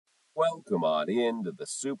Welcome on into the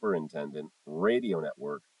Superintendent Radio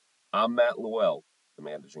Network. I'm Matt Llewell, the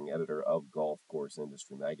managing editor of Golf Course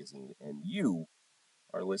Industry Magazine, and you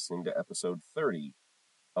are listening to episode 30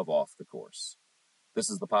 of Off the Course. This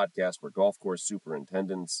is the podcast where golf course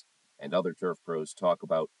superintendents and other turf pros talk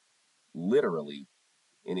about literally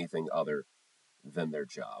anything other than their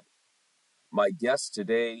job. My guest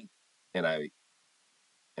today, and I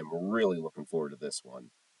am really looking forward to this one,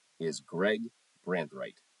 is Greg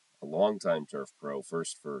Brandriet, a longtime turf pro,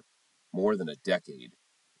 first for more than a decade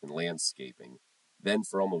in landscaping, then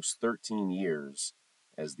for almost 13 years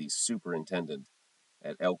as the superintendent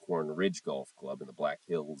at Elkhorn Ridge Golf Club in the Black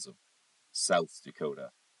Hills of South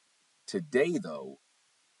Dakota. Today, though,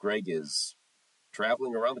 Greg is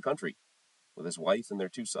traveling around the country with his wife and their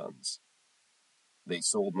two sons. They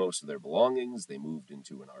sold most of their belongings, they moved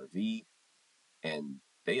into an RV, and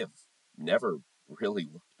they have never really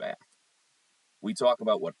looked back. We talk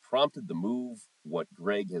about what prompted the move, what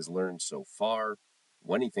Greg has learned so far,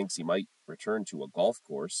 when he thinks he might return to a golf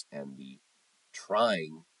course, and the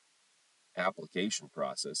trying application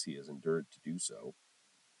process he has endured to do so,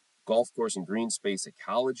 golf course and green space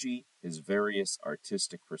ecology, his various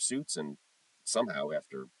artistic pursuits, and somehow,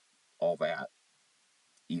 after all that,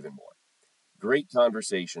 even more. Great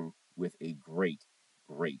conversation with a great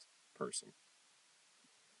person.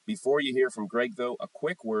 Before you hear from Greg, though, a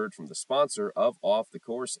quick word from the sponsor of Off the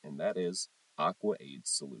Course, and that is AquaAid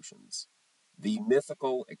Solutions. The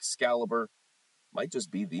mythical Excalibur might just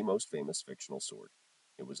be the most famous fictional sword.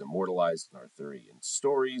 It was immortalized in Arthurian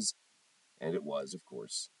stories, and it was, of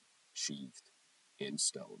course, sheathed in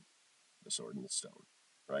stone. The sword in the stone,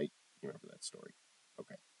 right? You remember that story.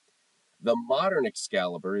 Okay. The modern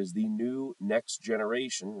Excalibur is the new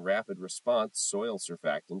next-generation rapid response soil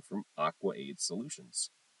surfactant from AquaAid Solutions.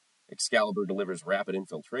 Excalibur delivers rapid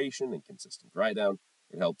infiltration and consistent dry down.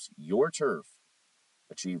 It helps your turf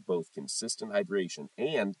achieve both consistent hydration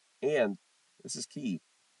and this is key,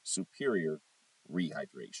 superior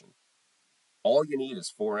rehydration. All you need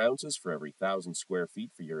is 4 ounces for every 1,000 square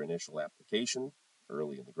feet for your initial application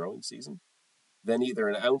early in the growing season. Then either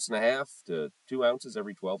 1.5 ounces to 2 ounces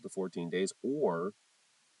every 12 to 14 days, or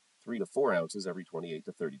 3 to 4 ounces every 28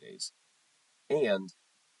 to 30 days. And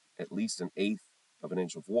at least 1/8 of an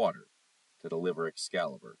inch of water to deliver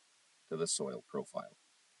Excalibur to the soil profile.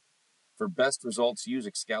 For best results, use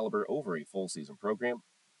Excalibur over a full season program,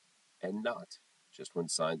 and not just when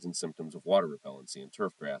signs and symptoms of water repellency and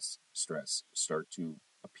turfgrass stress start to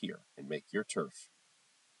appear and make your turf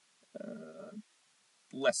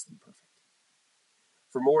less than perfect.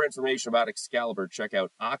 For more information about Excalibur, check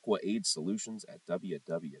out AquaAid Solutions at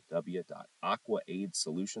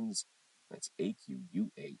www.aquaaid.solutions. That's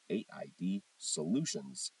AQUAAID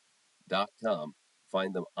Solutions.com.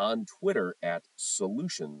 Find them on Twitter at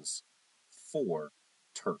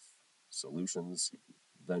Solutions4Turf. Solutions,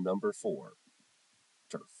 the number 4,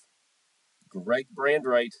 turf. Greg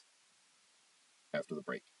Brandriet, after the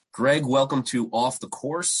break. Greg, welcome to Off the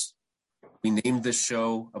Course. We named this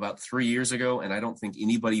show about 3 years ago, and I don't think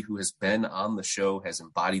anybody who has been on the show has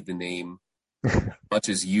embodied the name much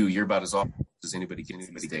as you. You're about as off as anybody gets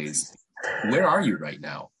these days. Where are you right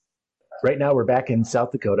now? Right now, we're back in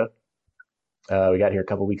South Dakota. We got here a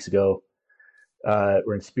couple weeks ago.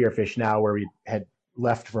 We're in Spearfish now, where we had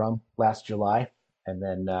left from last July. And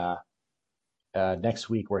then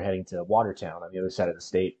next week, we're heading to Watertown on the other side of the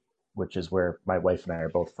state, which is where my wife and I are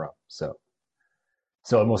both from. So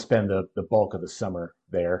we'll spend the bulk of the summer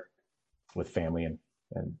there with family and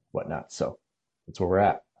whatnot. So that's where we're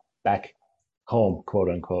at. Back home, quote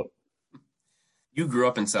unquote. You grew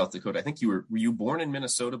up in South Dakota. I think were you born in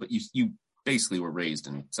Minnesota, but you basically were raised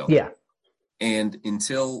in South Dakota. And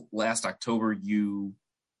until last October, you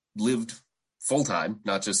lived full-time,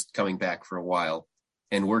 not just coming back for a while,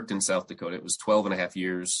 and worked in South Dakota. It was 12.5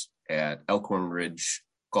 years at Elkhorn Ridge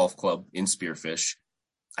Golf Club in Spearfish.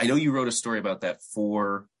 I know you wrote a story about that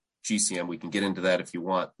for GCM. We can get into that if you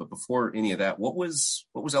want. But before any of that, what was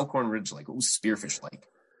Elkhorn Ridge like? What was Spearfish like?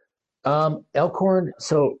 Elkhorn,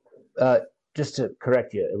 so just to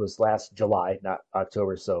correct you, it was last July, not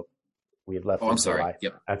October. So we had left in sorry. July.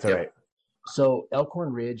 Yep. That's all right. So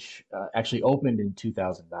Elkhorn Ridge actually opened in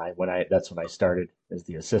 2009. That's when I started as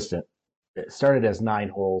the assistant. It started as 9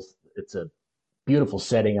 holes. It's a beautiful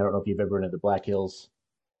setting. I don't know if you've ever been to the Black Hills,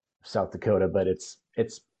 South Dakota, but it's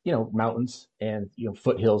mountains and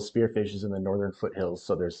foothills. Spearfish is in the northern foothills,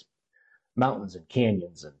 so there's mountains and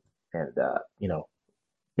canyons and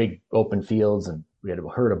big open fields, and we had a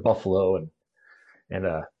herd of buffalo and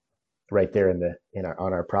right there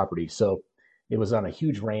on our property. So it was on a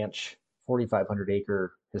huge ranch 4,500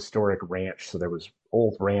 acre historic ranch. So there was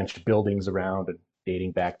old ranch buildings around and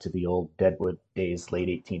dating back to the old Deadwood days, late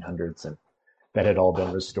 1800s, and that had all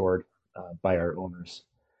been restored by our owners.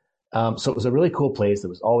 So it was a really cool place. There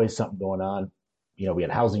was always something going on. We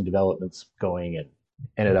had housing developments going and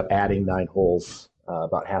ended up adding 9 holes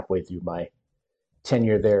about halfway through my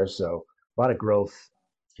tenure there. So a lot of growth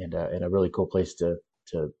and a really cool place to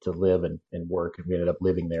live and work. And we ended up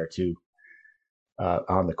living there too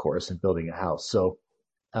on the course and building a house. So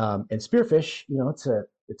and Spearfish,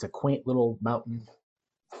 it's a quaint little mountain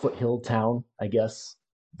foothill town, I guess.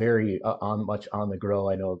 Very much on the grow.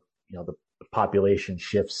 I know the population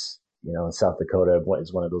shifts. In South Dakota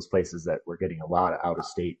is one of those places that we're getting a lot of out of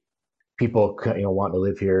state people, wanting to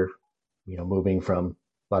live here. Moving from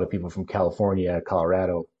a lot of people from California,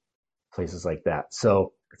 Colorado, places like that.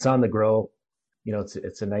 So it's on the grow.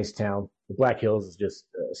 It's a nice town. The Black Hills is just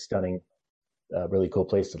a stunning, really cool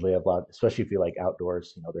place to live. Especially if you like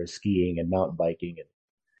outdoors. There's skiing and mountain biking, and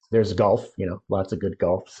there's golf. Lots of good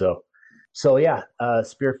golf. So yeah,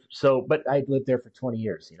 but I lived there for 20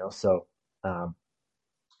 years. So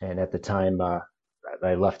and at the time I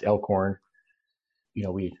left Elkhorn.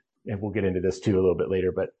 And we'll get into this too a little bit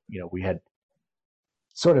later, but we had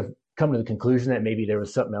sort of come to the conclusion that maybe there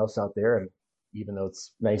was something else out there, and even though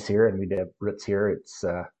it's nice here and we have roots here, it's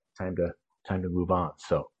time to move on.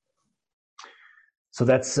 So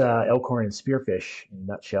that's Elkhorn and Spearfish in a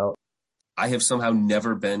nutshell. I have somehow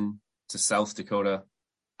never been to South Dakota.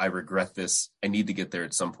 I regret this. I need to get there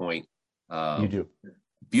at some point. You do.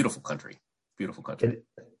 Beautiful country. Beautiful country.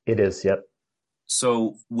 It is, yep.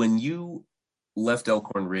 So when you left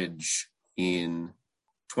Elkhorn Ridge in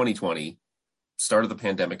 2020, start of the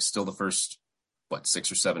pandemic, still the first,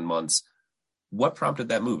 6 or 7 months, what prompted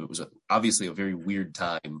that move? It was obviously a very weird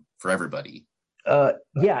time for everybody.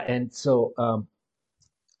 Yeah, and so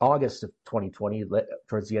August of 2020,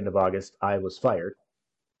 towards the end of August, I was fired,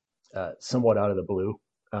 somewhat out of the blue,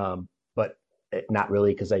 but not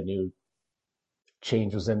really, because I knew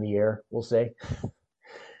change was in the air, we'll say.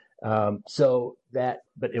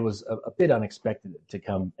 But it was a bit unexpected to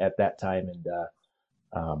come at that time,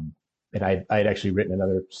 and I'd actually written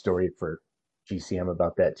another story for GCM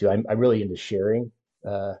about that too. I'm really into sharing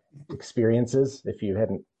experiences, if you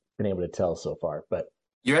hadn't been able to tell so far. But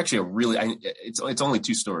you're actually it's only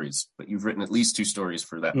 2 stories, but you've written at least 2 stories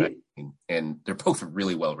for that magazine, and they're both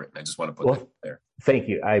really well written. I just want to put that there. Thank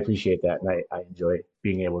you. I appreciate that, and I enjoy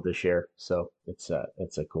being able to share. So it's a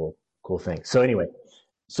cool thing. So anyway,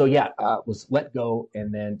 was let go,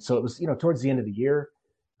 and then so it was towards the end of the year,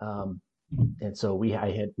 and so we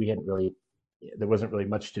hadn't really, there wasn't really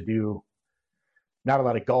much to do. Not a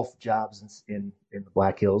lot of golf jobs in the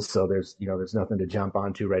Black Hills, so there's nothing to jump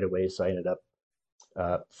onto right away. So I ended up,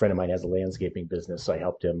 a friend of mine has a landscaping business, so I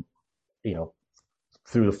helped him,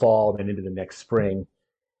 through the fall and into the next spring.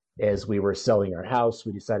 As we were selling our house,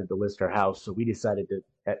 we decided to list our house. So we decided to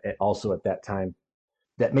also at that time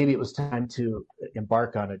that maybe it was time to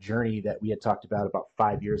embark on a journey that we had talked about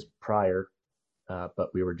 5 years prior,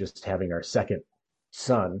 but we were just having our second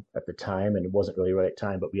son at the time, and it wasn't really the right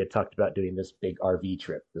time, but we had talked about doing this big RV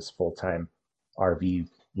trip, this full-time RV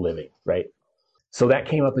living, right? So that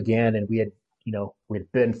came up again, and we had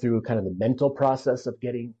been through kind of the mental process of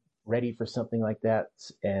getting ready for something like that,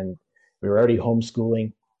 and we were already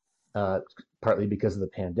homeschooling, partly because of the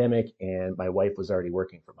pandemic, and my wife was already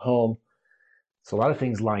working from home. So a lot of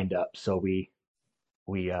things lined up. So we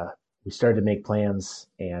started to make plans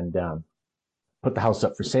and put the house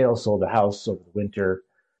up for sale, sold the house over the winter,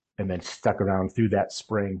 and then stuck around through that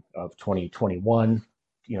spring of 2021,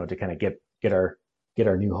 to kind of get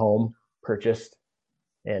our new home purchased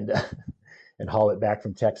and and haul it back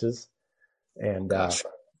from Texas. And last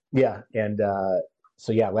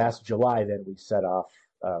July, then we set off,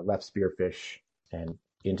 left Spearfish and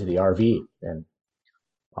into the RV and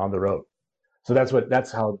on the road. So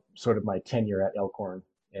that's how sort of my tenure at Elkhorn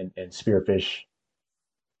and Spearfish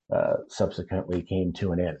subsequently came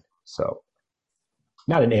to an end. So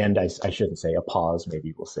not an end, I shouldn't say, a pause,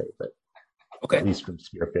 maybe we'll say, but okay. At least from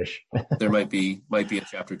Spearfish. There might be a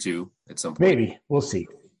chapter 2 at some point. Maybe, we'll see.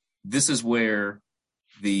 This is where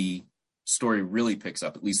the story really picks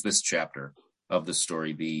up, at least this chapter of the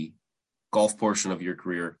story, the golf portion of your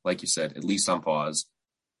career, like you said, at least on pause.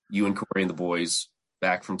 You and Corey and the boys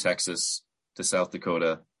back from Texas to South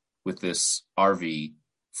Dakota with this RV,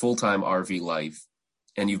 full-time RV life.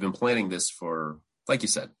 And you've been planning this for, like you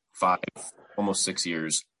said, 5, almost 6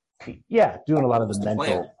 years. Yeah, doing a lot of the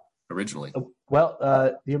mental. Originally. Well,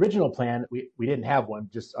 the original plan, we didn't have one,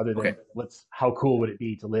 just other than how cool would it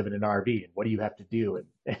be to live in an RV, and what do you have to do,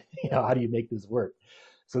 and how do you make this work?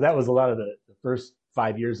 So that was a lot of the first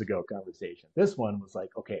 5 years ago conversation. This one was like,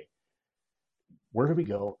 okay, where do we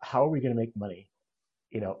go? How are we going to make money?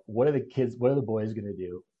 What are the kids, what are the boys going to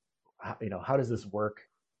do? How does this work?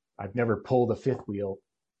 I've never pulled a fifth wheel,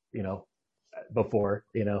 you know, before,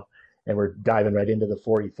 and we're diving right into the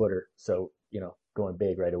 40 footer. So, going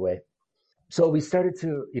big right away. So we started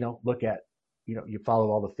to, look at, you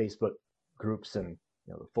follow all the Facebook groups and,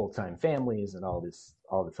 the full-time families and all this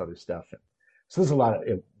other stuff. And so there's a lot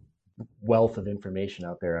of wealth of information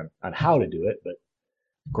out there on how to do it. But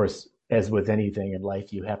of course, as with anything in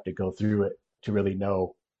life, you have to go through it to really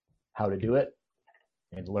know how to do it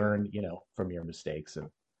and learn, from your mistakes and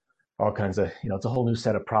all kinds of, it's a whole new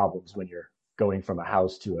set of problems when you're going from a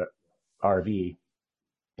house to a RV.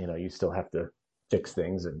 You still have to fix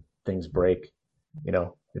things and things break.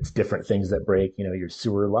 It's different things that break, your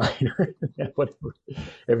sewer line or whatever.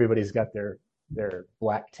 Everybody's got their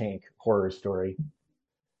black tank horror story.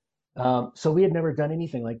 So we had never done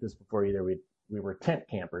anything like this before either. We were tent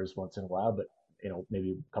campers once in a while, but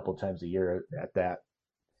maybe a couple of times a year at that.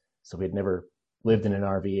 So we had never lived in an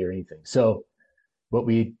RV or anything. So what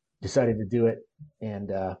we decided to do it, and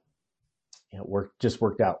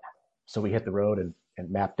worked out. So we hit the road and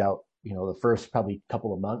mapped out, the first probably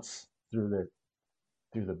couple of months through the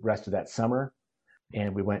rest of that summer,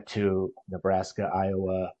 and we went to Nebraska,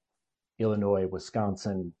 Iowa, Illinois,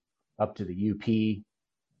 Wisconsin, up to the UP,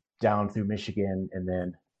 down through Michigan, and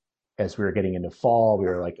then as we were getting into fall, we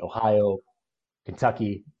were like Ohio,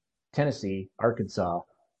 Kentucky, Tennessee, Arkansas,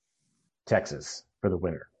 Texas for the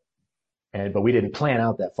winter. But we didn't plan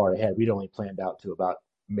out that far ahead. We'd only planned out to about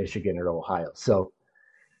Michigan or Ohio. So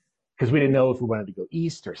because we didn't know if we wanted to go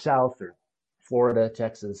east or south or Florida,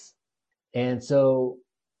 Texas. And so,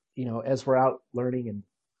 as we're out learning and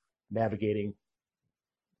navigating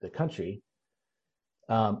the country,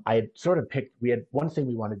 I had sort of picked, we had one thing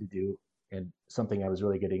we wanted to do, and something I was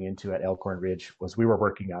really getting into at Elkhorn Ridge was we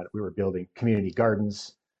were building community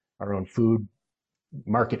gardens, our own food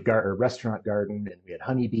market garden or restaurant garden, and we had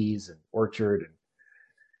honeybees and orchard.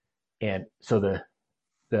 And so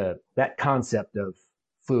that concept of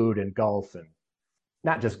food and golf, and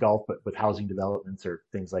not just golf, but with housing developments or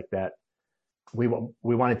things like that, we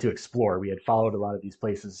wanted to explore. We had followed a lot of these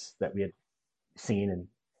places that we had seen,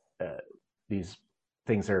 and these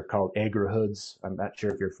things are called agri-hoods. I'm not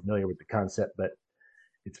sure if you're familiar with the concept, but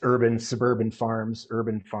it's urban farms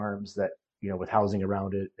that, with housing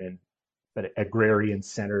around it, but agrarian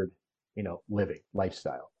centered, living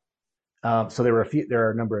lifestyle. So there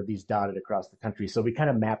are a number of these dotted across the country. So we kind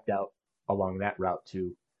of mapped out along that route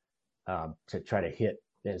to try to hit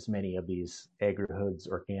as many of these agri-hoods,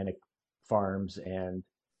 organic farms, and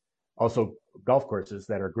also golf courses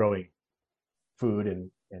that are growing food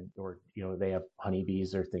or they have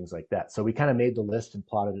honeybees or things like that. So we kind of made the list and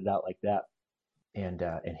plotted it out like that, and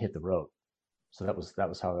hit the road. So that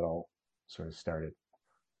was how it all sort of started.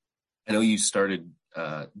 I know you started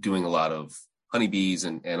doing a lot of honeybees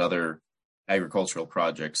and other agricultural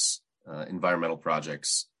projects, environmental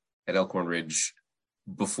projects at Elkhorn Ridge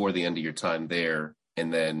before the end of your time there.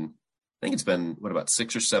 And then I think it's been, about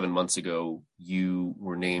 6 or 7 months ago, you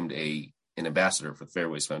were named an ambassador for the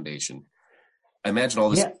Fairways Foundation. I imagine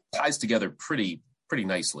all this ties together pretty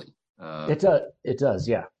nicely. It does,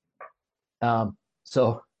 yeah.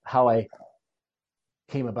 So how I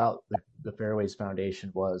came about the Fairways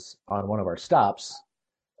Foundation was on one of our stops,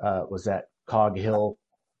 was at Cog Hill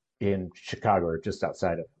in Chicago, or just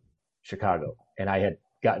outside of Chicago. And I had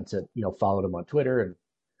gotten to, follow them on Twitter and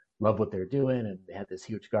love what they're doing. And they had this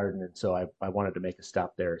huge garden. And so I wanted to make a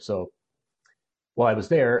stop there. So while I was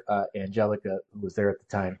there, Angelica, who was there at the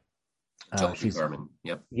time, she's Garmin.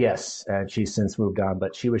 Yep. Yes, and she's since moved on,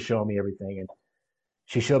 but she was showing me everything, and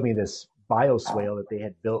she showed me this bioswale that they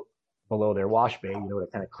had built below their wash bay, to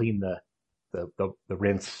kind of clean the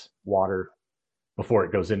rinse water before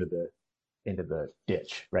it goes into the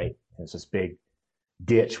ditch, right? And it's this big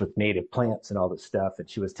ditch with native plants and all this stuff. And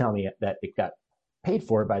she was telling me that it got paid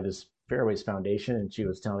for by this Fairways Foundation, and she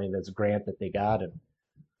was telling me this grant that they got and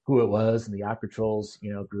who it was and the Aquatrolls,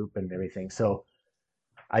 group and everything. So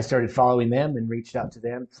I started following them and reached out to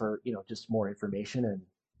them for, just more information.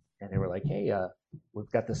 And they were like, hey,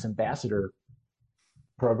 we've got this ambassador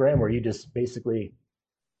program where you just basically,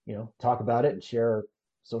 talk about it and share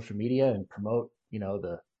social media and promote,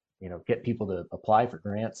 get people to apply for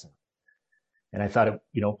grants. And I thought,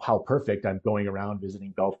 how perfect. I'm going around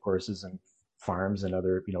visiting golf courses and farms and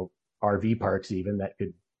other, RV parks even that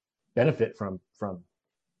could benefit from,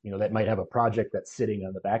 that might have a project that's sitting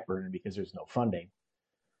on the back burner because there's no funding.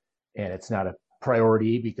 And it's not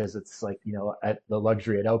priority because it's like, at the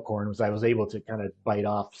luxury at Elkhorn was I was able to kind of bite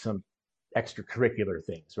off some extracurricular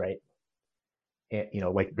things, right? And,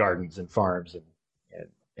 like gardens and farms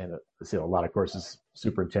and a lot of courses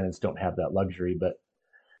superintendents don't have that luxury, but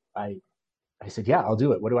I I said, yeah, I'll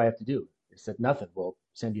do it. What do I have to do? They said, nothing. We'll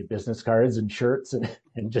send you business cards and shirts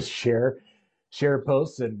and just share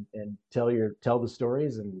posts and tell the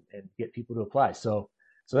stories and get people to apply. So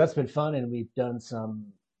that's been fun. And we've done some,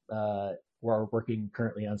 we're working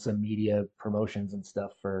currently on some media promotions and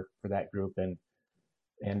stuff for that group. And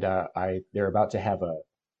they're about to have a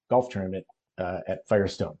golf tournament at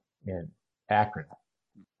Firestone in Akron,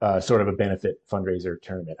 sort of a benefit fundraiser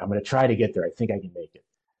tournament. I'm going to try to get there. I think I can make it.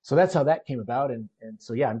 So that's how that came about. And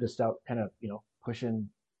so, yeah, I'm just out kind of, pushing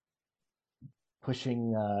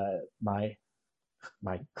my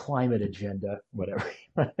climate agenda, whatever.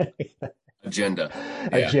 Agenda.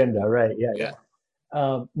 Yeah. Agenda, right. Yeah.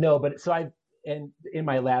 Yeah. No, but so and in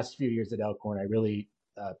my last few years at Elkhorn, I really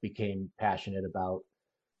became passionate about,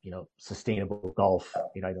 sustainable golf.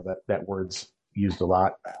 I know that word's used a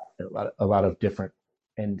lot of different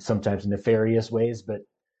and sometimes nefarious ways, but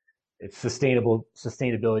it's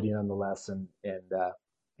sustainability nonetheless, and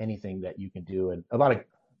anything that you can do. And a lot of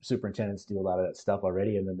superintendents do a lot of that stuff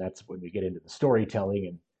already. And then that's when we get into the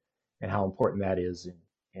storytelling and how important that is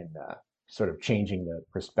in sort of changing the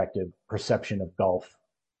perception of golf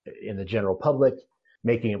in the general public,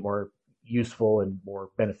 making it more useful and more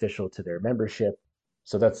beneficial to their membership.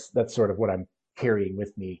 So that's sort of what I'm carrying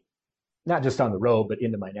with me, not just on the road, but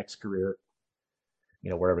into my next career,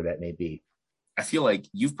 wherever that may be. I feel like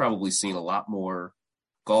you've probably seen a lot more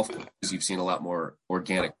golf courses, you've seen a lot more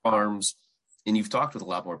organic farms, and you've talked with a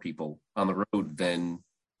lot more people on the road than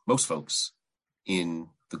most folks in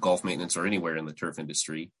the golf maintenance or anywhere in the turf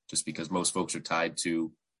industry, just because most folks are tied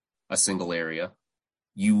to a single area.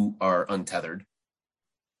 You are untethered.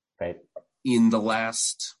 Right. In the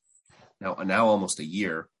last, now almost a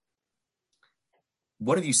year,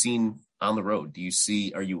 what have you seen on the road?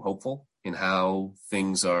 Are you hopeful in how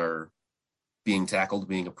things are being tackled,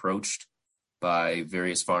 being approached by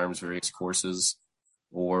various farms, various courses,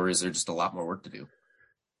 or is there just a lot more work to do?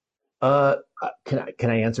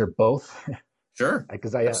 Can I answer both? Sure.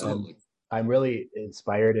 Because Absolutely. I'm really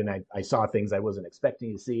inspired, and I saw things I wasn't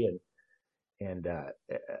expecting to see, and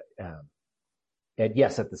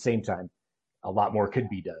yes, at the same time, a lot more could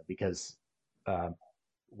be done because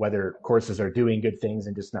whether courses are doing good things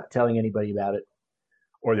and just not telling anybody about it,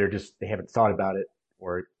 or they haven't thought about it,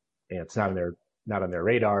 or it's not on their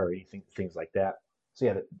radar or anything, things like that. So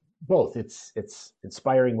yeah, both. It's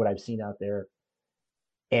inspiring what I've seen out there,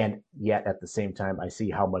 and yet at the same time, I see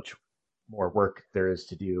how much more work there is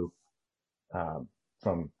to do,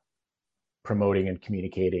 from promoting and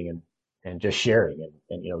communicating and just sharing.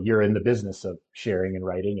 And you're in the business of sharing and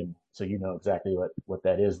writing, and so you know exactly what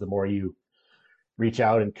that is. The more you reach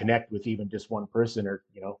out and connect with even just one person, or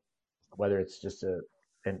whether it's just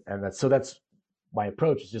and that's my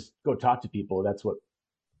approach, is just go talk to people. That's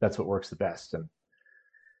what works the best. And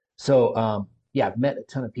so yeah, I've met a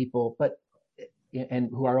ton of people, but and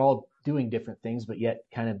who are all doing different things, but yet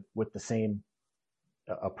kind of with the same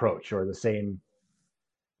approach, or the same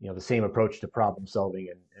approach to problem solving,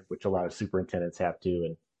 and which a lot of superintendents have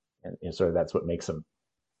to, and sort of that's what makes them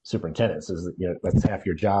superintendents, is that's half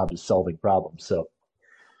your job, is solving problems. So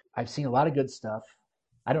I've seen a lot of good stuff.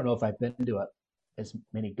 I don't know if I've been to as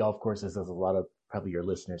many golf courses as a lot of probably your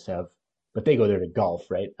listeners have, but they go there to golf,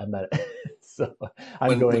 right? I'm not, so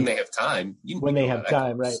I'm going when they have time. When they have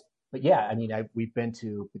time, right? But yeah, I mean, we've been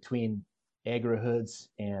to, between agri-hoods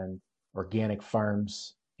and organic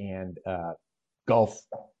farms and golf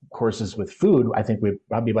courses with food, I think we've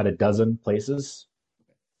probably about a dozen places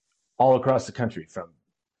all across the country, from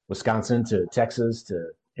Wisconsin to Texas to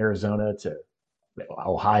Arizona to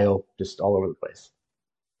Ohio, just all over the place.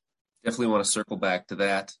 Definitely want to circle back to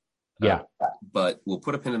that. Yeah. But we'll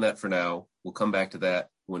put a pin in that for now. We'll come back to that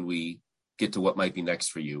when we get to what might be next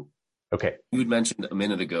for you. Okay. You had mentioned a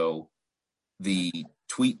minute ago the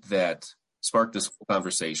tweet that sparked this whole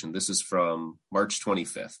conversation. This is from March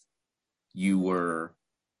 25th. You were,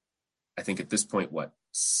 I think at this point,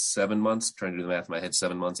 7 months, trying to do the math in my head,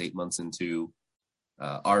 7 months, 8 months into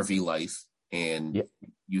RV life. And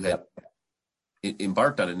you had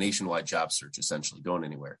embarked on a nationwide job search, essentially, going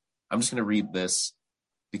anywhere. I'm just going to read this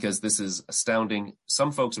because this is astounding.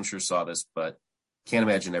 Some folks, I'm sure, saw this, but can't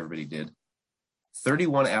imagine everybody did.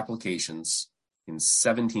 31 applications in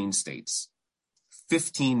 17 states,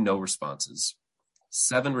 15 no responses,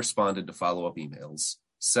 7 responded to follow-up emails,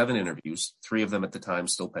 7 interviews, 3 of them at the time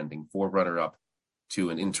still pending, 4 runner-up to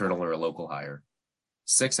an internal or a local hire,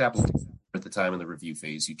 6 applications for at the time in the review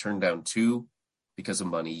phase. You turned down 2 because of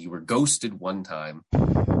money. You were ghosted 1 time,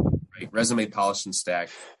 right? Resume polished and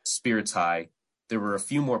stacked, spirits high. There were a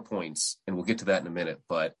few more points, and we'll get to that in a minute,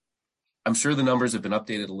 but I'm sure the numbers have been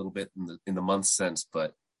updated a little bit in the months since,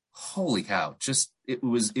 but holy cow, just it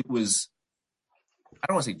was I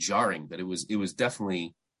don't want to say jarring, but it was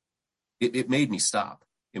definitely it made me stop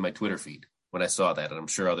in my Twitter feed when I saw that, and I'm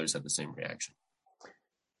sure others had the same reaction.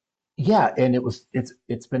 Yeah, and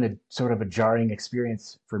it's been a sort of a jarring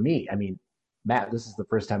experience for me. I mean, Matt, this is the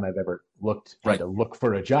first time I've ever had to look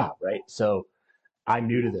for a job, right? So I'm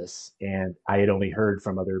new to this, and I had only heard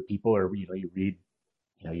from other people, or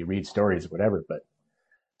you read stories or whatever. But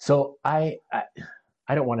so I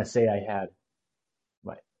don't want to say I had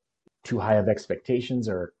what, too high of expectations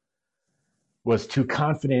or was too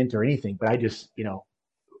confident or anything, but I just,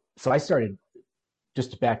 so I started,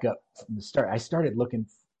 just to back up from the start, I started looking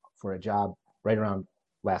for a job right around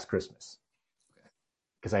last Christmas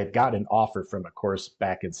because I had got an offer from a course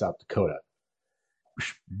back in South Dakota,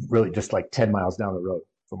 really just like 10 miles down the road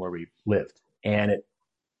from where we lived. And it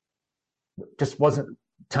just wasn't,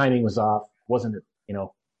 timing was off, wasn't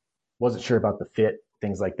sure about the fit,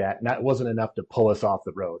 things like that. And that wasn't enough to pull us off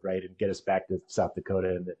the road, right, and get us back to South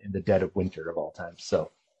Dakota in the dead of winter of all times.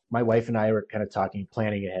 So my wife and I were kind of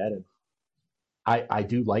planning ahead, and I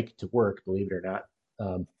do like to work, believe it or not.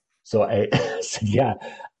 So I said, yeah,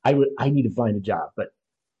 I need to find a job. But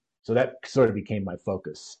so that sort of became my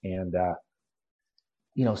focus, and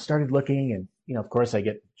started looking, and of course I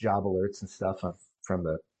get job alerts and stuff from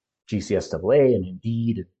the GCSAA and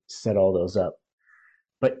Indeed, and set all those up.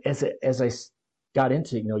 But as I got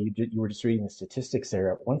into, you were just reading the statistics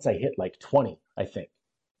there. Once I hit like 20, I think,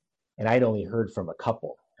 and I'd only heard from a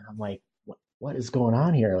couple, and I'm like, what is going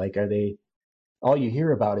on here? Like, are they? All you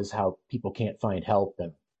hear about is how people can't find help,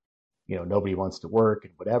 and nobody wants to work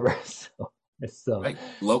and whatever. So right,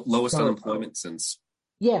 lowest unemployment since.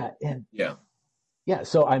 Yeah, and yeah.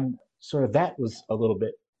 So I'm sort of, that was a little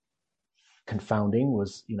bit confounding.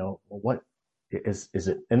 Was what is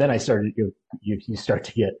it? And then I started, you start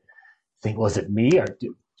to think, was it me, or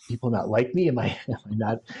do people not like me? Am I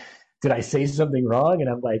not? Did I say something wrong? And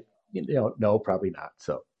I'm like, no, probably not.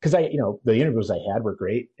 So because the interviews I had were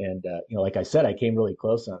great, and like I said, I came really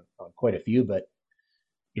close on quite a few. But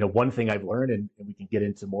one thing I've learned, and we can get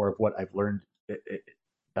into more of what I've learned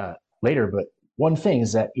later. But one thing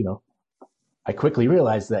is that I quickly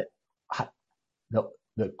realized that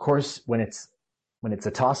the course, when it's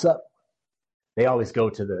a toss up, they always go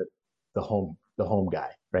to the home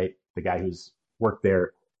guy, right? The guy who's worked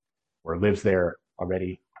there or lives there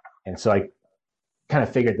already. And so I kind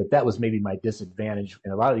of figured that was maybe my disadvantage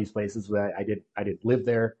in a lot of these places where I did live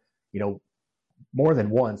there, more than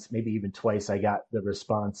once, maybe even twice. I got the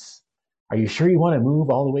response, "Are you sure you want to move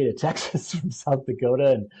all the way to Texas from South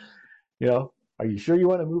Dakota? And are you sure you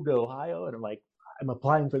want to move to Ohio?" And I'm like, I'm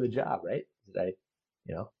applying for the job, right?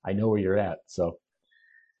 I know where you're at. So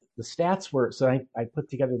the stats were, so I put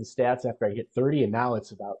together the stats after I hit 30, and now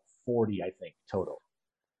it's about 40, I think, total.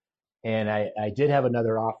 And I did have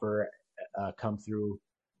another offer come through,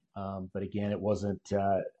 but again, it wasn't,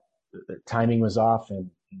 the timing was off, and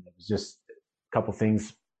it was just a couple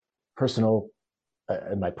things personal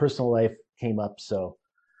in my personal life came up. So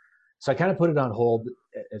I kind of put it on hold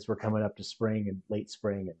as we're coming up to spring and late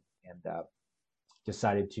spring, and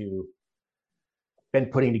decided to been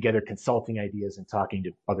putting together consulting ideas and talking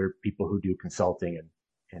to other people who do consulting,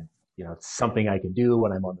 and it's something I can do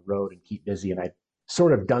when I'm on the road and keep busy. And I've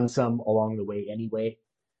sort of done some along the way anyway,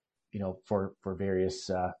 for various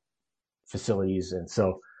facilities. And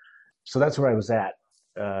so that's where I was at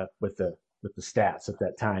with the stats at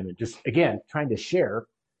that time, and just again trying to share.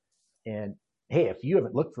 And hey, if you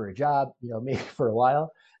haven't looked for a job, maybe for a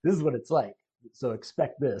while, this is what it's like. So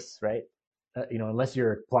expect this, right? Unless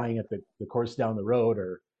you're applying at the course down the road,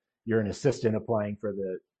 or you're an assistant applying for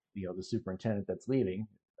the superintendent that's leaving,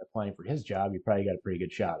 applying for his job, you probably got a pretty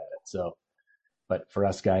good shot at it. So, but for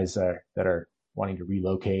us guys that are wanting to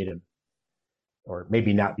relocate, and or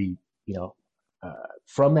maybe not be,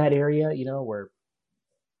 from that area, where,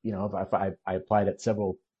 if I applied at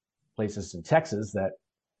several places in Texas that,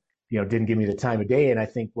 didn't give me the time of day, and I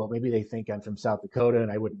think, well, maybe they think I'm from South Dakota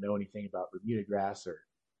and I wouldn't know anything about Bermuda grass or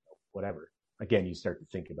whatever. Again, you start to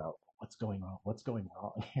think about what's going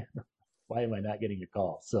on here. Why am I not getting a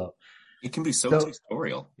call? So it can be so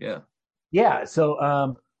tutorial. Yeah.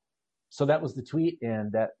 So that was the tweet,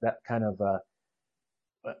 and that kind of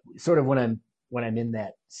sort of when I'm in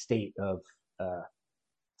that state of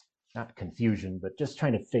not confusion, but just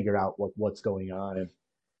trying to figure out what's going on, and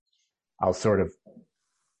I'll sort of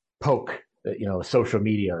poke social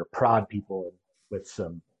media or prod people with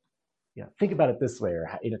some, think about it this way, or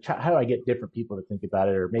how do I get different people to think about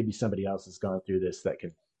it, or maybe somebody else has gone through this that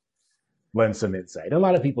can lend some insight. And a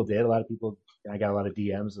lot of people did. A lot of people, I got a lot of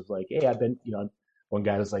DMs of like, hey, I've been, one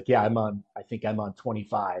guy was like, yeah, I think I'm on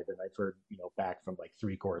 25, and I've heard, back from like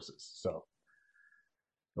 3 courses. So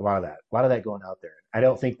a lot of that going out there. I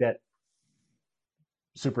don't think that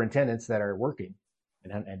superintendents that are working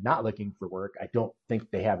and not looking for work, I don't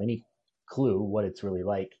think they have any clue what it's really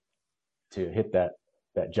like to hit that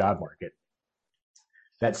job market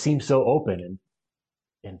that seems so open and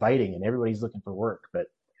inviting, and everybody's looking for work, but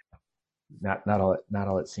not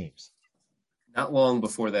all it seems. Not long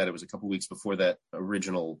before that, it was a couple weeks before that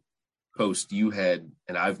original post, you had,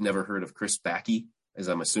 and I've never heard of Chris Backey, as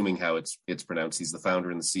I'm assuming how it's pronounced. He's the founder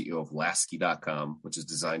and the CEO of Lasky.com, which is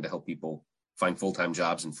designed to help people find full-time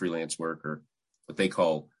jobs and freelance work, or what they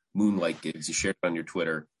call moonlight gigs. You shared it on your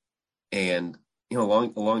Twitter. And,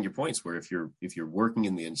 along your points, where if you're working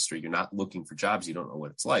in the industry, you're not looking for jobs, you don't know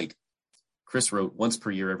what it's like. Chris wrote, once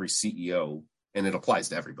per year, every CEO, and it applies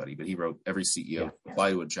to everybody, but he wrote, every CEO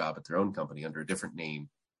apply to a job at their own company under a different name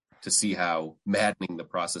to see how maddening the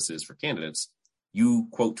process is for candidates. You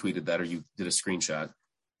quote tweeted that, or you did a screenshot.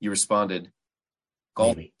 You responded,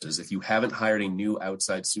 golf says, if you haven't hired a new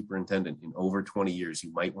outside superintendent in over 20 years,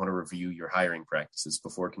 you might want to review your hiring practices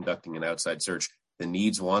before conducting an outside search. The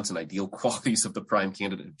needs, wants, and ideal qualities of the prime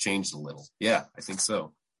candidate have changed a little. Yeah, I think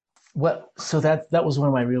so. Well, so that was one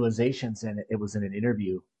of my realizations, and it was in an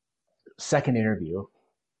interview, second interview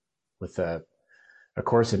with a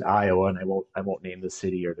course in Iowa, and I won't name the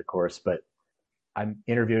city or the course, but I'm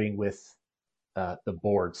interviewing with the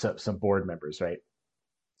board, some board members, right?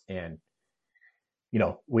 And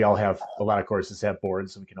we all have, a lot of courses have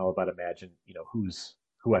boards, and we can all about imagine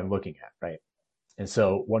who I'm looking at, right? And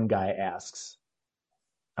so one guy asks,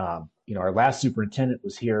 our last superintendent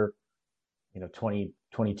was here 20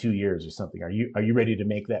 22 years or something. Are you ready to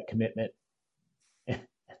make that commitment? And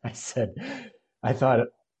I said, I thought,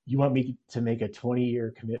 you want me to make a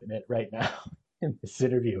 20-year commitment right now in this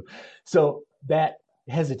interview? So that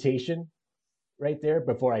hesitation right there,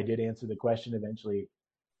 before I did answer the question, eventually,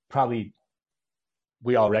 probably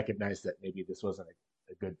we all recognized that maybe this wasn't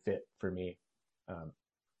a good fit for me.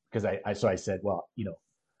 Because I said, well,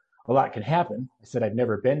 a lot can happen. I said, I've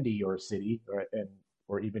never been to your city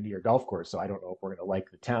or even to your golf course, so I don't know if we're going to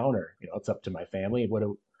like the town, or it's up to my family.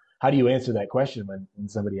 How do you answer that question when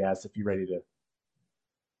somebody asks if you're ready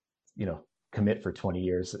to commit for 20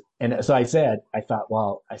 years? And so I said,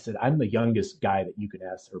 I'm the youngest guy that you can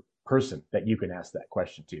ask, or person that you can ask that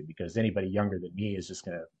question to, because anybody younger than me is just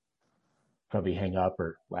going to probably hang up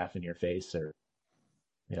or laugh in your face, or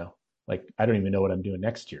like, I don't even know what I'm doing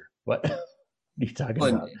next year. What are you talking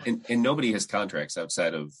about? And nobody has contracts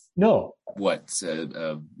outside of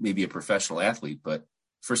maybe a professional athlete, but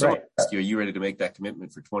for someone to ask you, are you ready to make that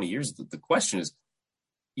commitment for 20 years? The question is,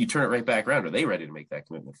 you turn it right back around. Are they ready to make that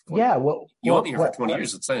commitment for 20 years? You want me here for 20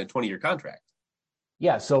 years, let's sign a 20-year contract.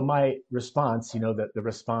 Yeah. So my response, the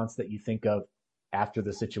response that you think of after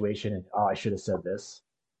the situation, and I should have said this,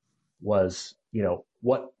 was,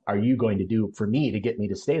 what are you going to do for me to get me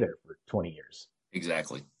to stay there for 20 years?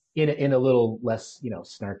 Exactly. In a little less,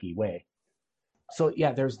 snarky way. So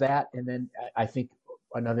yeah, there's that. And then I think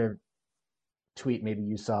another tweet maybe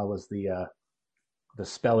you saw was the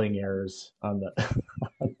spelling errors on the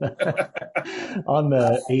on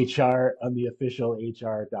the official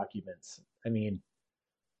HR documents. I mean,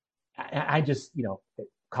 I just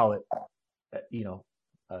call it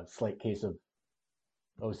a slight case of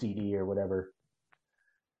OCD or whatever.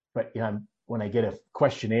 But when I get a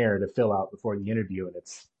questionnaire to fill out before the interview, and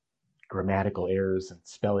it's grammatical errors and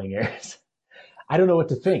spelling errors, I don't know what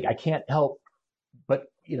to think. I can't help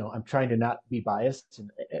but I'm trying to not be biased, and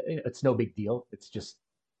it's no big deal. It's just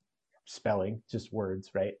spelling, just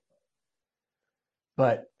words, right?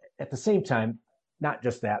 But at the same time, not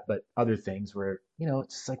just that, but other things where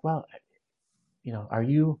it's just like, well, have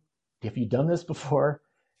you done this before?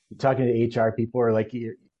 You're talking to HR people, or like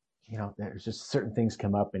there's just certain things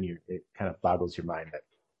come up, and it kind of boggles your mind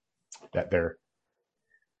that they're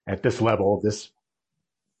at this level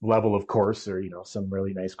of course, or some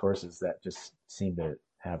really nice courses that just seem to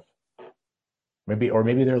have maybe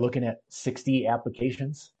they're looking at 60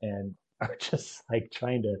 applications and are just like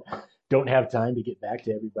don't have time to get back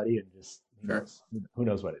to everybody, and just who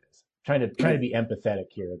knows what it is. Trying to be empathetic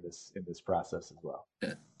here in this process as well.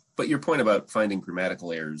 Yeah. But your point about finding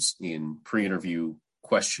grammatical errors in pre-interview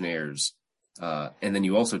questionnaires, and then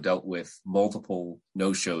you also dealt with multiple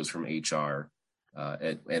no-shows from HR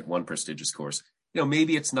at one prestigious course.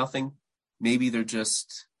 Maybe it's nothing. Maybe they're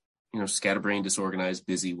just scatterbrained, disorganized,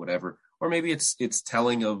 busy, whatever. Or maybe it's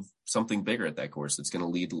telling of something bigger at that course that's going to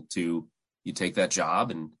lead to you take that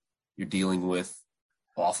job and you're dealing with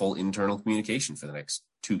awful internal communication for the next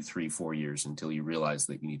 2, 3, 4 years until you realize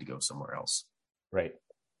that you need to go somewhere else. Right.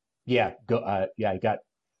 Yeah. I got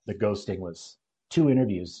the ghosting was 2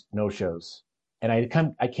 interviews, no shows. And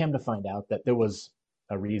I came to find out that there was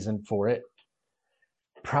a reason for it.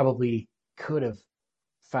 Probably could have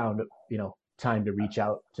found, time to reach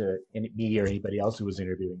out to me or anybody else who was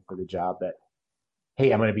interviewing for the job that,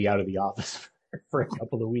 hey, I'm going to be out of the office for a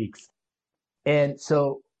couple of weeks. And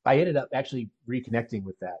so I ended up actually reconnecting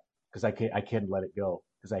with that because I couldn't let it go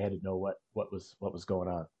because I had to know what was going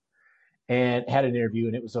on, and had an interview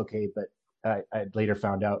and it was okay. But I later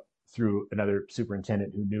found out through another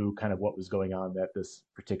superintendent who knew kind of what was going on that this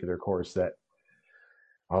particular course that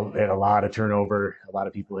had a lot of turnover, a lot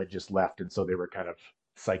of people had just left, and so they were kind of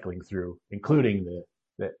cycling through, including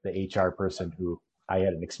the HR person who I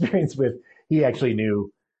had an experience with. He actually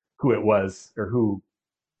knew who it was, or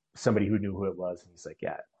somebody who knew who it was, and he's like,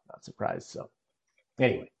 "Yeah, not surprised." So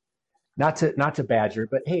anyway, not to badger,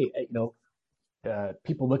 but hey,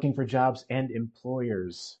 people looking for jobs and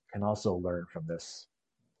employers can also learn from this.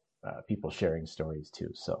 People sharing stories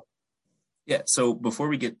too. So yeah. So before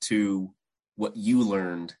we get to what you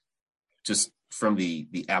learned, just from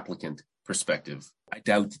the applicant perspective, I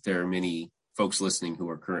doubt that there are many folks listening who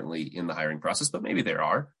are currently in the hiring process, but maybe there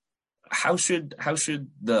are. How should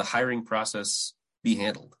the hiring process be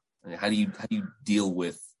handled? I mean, how do you deal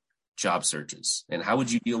with job searches, and how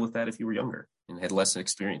would you deal with that if you were younger and had less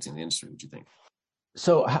experience in the industry? Would you think?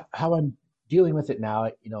 so how I'm dealing with it now,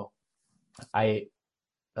 I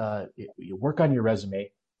you work on your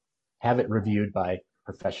resume, have it reviewed by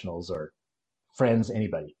professionals or friends,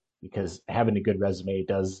 anybody, because having a good resume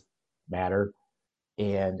does matter.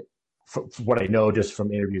 And from what I know, just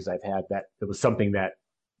from interviews I've had, that it was something that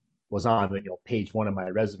was on page 1 of my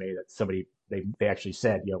resume that somebody they actually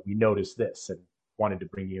said, we noticed this and wanted to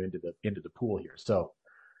bring you into the pool here. So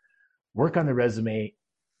work on the resume,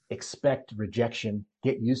 expect rejection,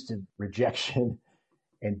 get used to rejection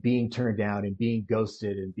and being turned down and being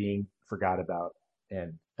ghosted and being forgot about.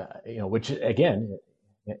 And which again,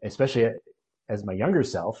 especially as my younger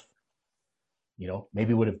self,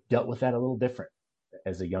 maybe would have dealt with that a little different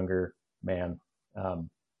as a younger man,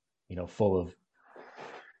 full of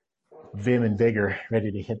vim and vigor,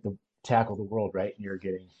 ready to tackle the world, right? And you're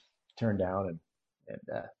getting turned down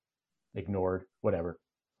and ignored, whatever.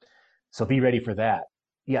 So be ready for that.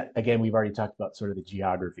 Yeah, again, we've already talked about sort of the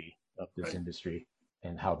geography of this Right. industry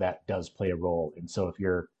and how that does play a role. And so if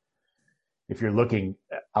you're looking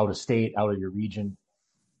out of state, out of your region,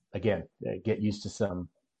 again, get used to some.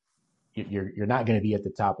 You're not going to be at the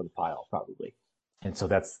top of the pile probably, and so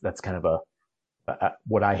that's kind of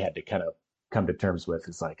what I had to kind of come to terms with.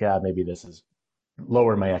 Is like, maybe this is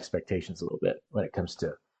lower my expectations a little bit when it comes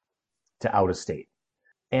to out of state.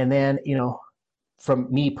 And then from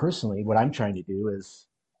me personally, what I'm trying to do is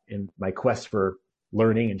in my quest for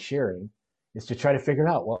learning and sharing is to try to figure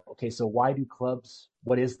out, well, okay, so why do clubs?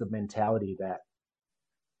 What is the mentality that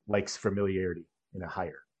likes familiarity in a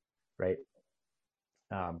hire, right?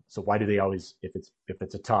 So why do they always, if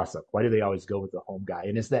it's a toss up, why do they always go with the home guy?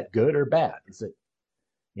 And is that good or bad? Is it,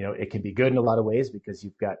 it can be good in a lot of ways because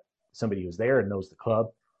you've got somebody who's there and knows the club,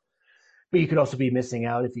 but you could also be missing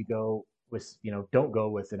out if you go with, don't go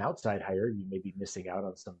with an outside hire. You may be missing out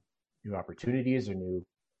on some new opportunities or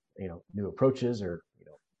new approaches or,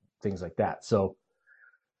 things like that. So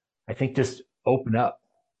I think just open up,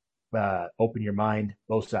 open your mind,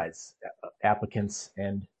 both sides, applicants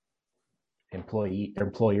and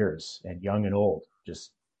employers, and young and old.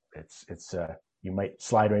 Just it's you might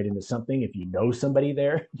slide right into something if you know somebody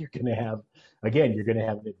there. You're gonna have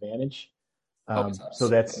an advantage. So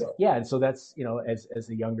that's and so that's as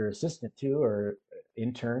a younger assistant too or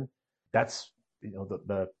intern, that's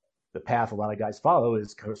the path a lot of guys follow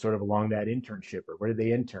is sort of along that internship, or where did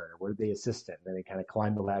they intern, or where did they assistant, and then they kind of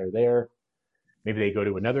climb the ladder there. Maybe they go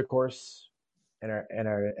to another course and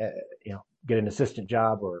are get an assistant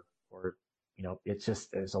job, or it's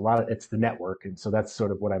just there's a lot of it's the network, and so that's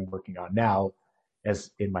sort of what I'm working on now,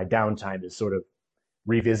 as in my downtime, is sort of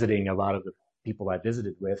revisiting a lot of the people I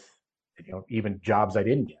visited with, even jobs I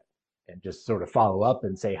didn't get, and just sort of follow up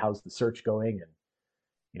and say, how's the search going,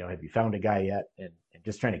 and have you found a guy yet, and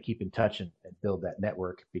just trying to keep in touch and build that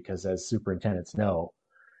network, because as superintendents know,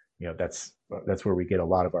 that's where we get a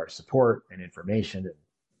lot of our support and information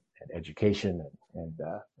and education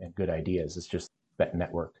and good ideas. It's just that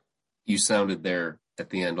network. You sounded there at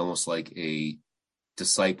the end almost like a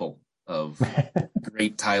disciple of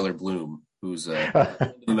great Tyler Bloom. who's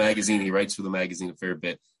the magazine. He writes for the magazine a fair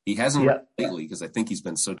bit. He hasn't Yeah, written lately because I think he's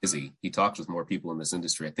been so busy. He talks with more people in this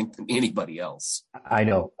industry, I think, than anybody else. I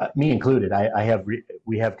know, me included.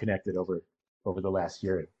 We have connected over the last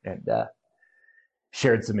year and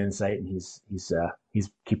shared some insight, and he's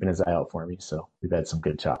keeping his eye out for me. So we've had some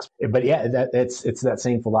good talks. But yeah, it's that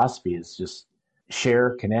same philosophy is just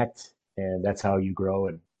share, connect, and that's how you grow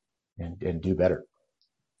and do better.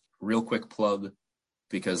 Real quick plug,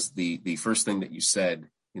 because the first thing that you said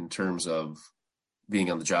in terms of being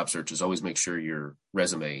on the job search is always make sure your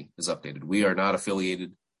resume is updated. We are not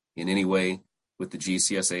affiliated in any way with the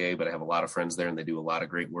GCSAA, but I have a lot of friends there and they do a lot of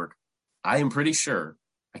great work. I am pretty sure,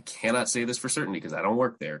 I cannot say this for certainty because I don't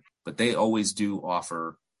work there, but they always do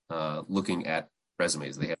offer looking at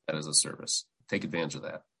resumes. They have that as a service. Take advantage of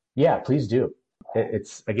that. Yeah, please do.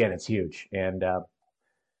 It's huge, and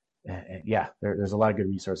yeah, there's a lot of good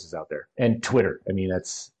resources out there. And Twitter, I mean,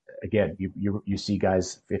 that's again, you see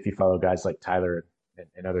guys, if you follow guys like Tyler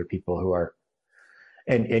and other people who are,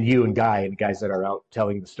 and you and Guy and guys that are out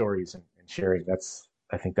telling the stories and sharing.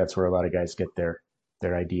 I think that's where a lot of guys get their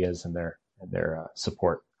ideas and their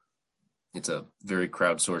support. It's a very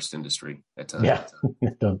crowdsourced industry at times. Yeah,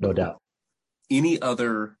 no doubt. Any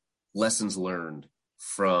other lessons learned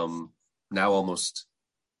from now almost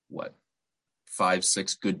what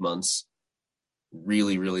 5-6 good months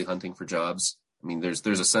really hunting for jobs? I mean, there's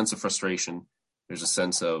a sense of frustration. There's a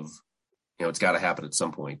sense of, it's got to happen at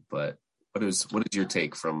some point. But what is your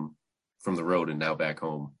take from the road and now back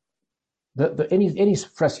home? Any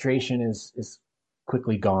frustration is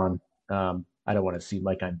quickly gone. I don't want to seem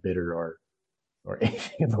like I'm bitter or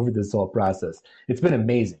anything over this whole process. It's been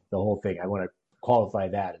amazing, the whole thing. I want to qualify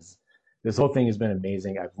that as this whole thing has been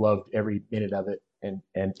amazing. I've loved every minute of it. And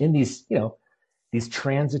in these, these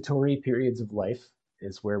transitory periods of life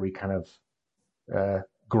is where we kind of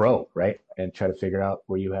grow, right? And try to figure out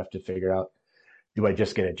where you have to figure out, do I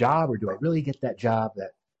just get a job or do I really get that job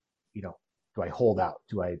that, do I hold out?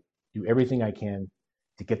 Do I do everything I can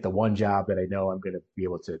to get the one job that I know I'm going to be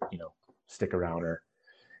able to, stick around or,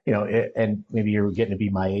 and maybe you're getting to be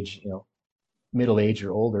my age, middle age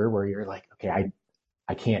or older where you're like, okay,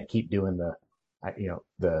 I can't keep doing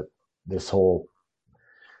this whole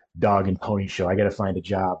dog and pony show. I got to find a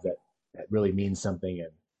job that really means something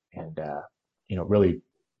and really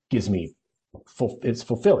gives me it's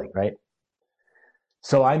fulfilling, right?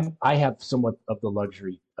 So I have somewhat of the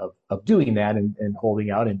luxury of doing that and holding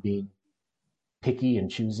out and being picky and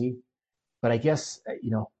choosy. But I guess,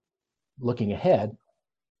 looking ahead,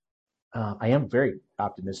 I am very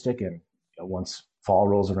optimistic. And once fall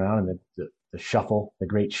rolls around and the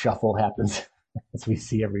great shuffle happens as we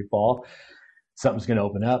see every fall, something's going to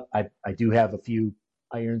open up. I do have a few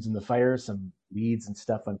irons in the fire, some leads and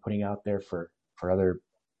stuff I'm putting out there for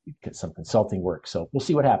some consulting work. So we'll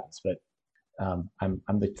see what happens. But I'm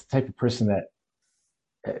the type of person that,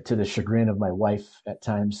 to the chagrin of my wife at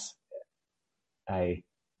times, I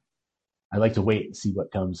like to wait and see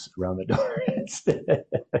what comes around the door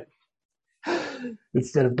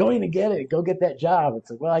instead of going to get it, go get that job. It's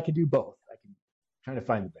like, well, I can do both. I can try to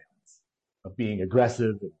find the balance of being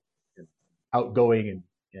aggressive and outgoing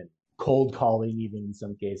and cold calling, even in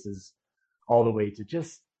some cases, all the way to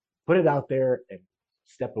just put it out there and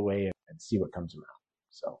step away and see what comes around.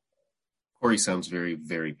 So Corey sounds very,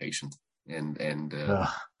 very patient and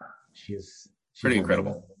she's pretty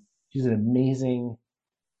incredible. She's an amazing,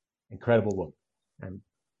 incredible woman.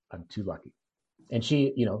 I'm too lucky. And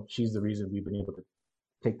she's the reason we've been able to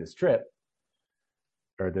take this trip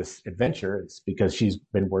or this adventure. It's because she's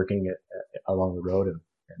been working along the road and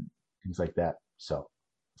things like that. So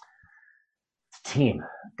it's a team.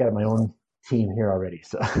 I've got my own team here already.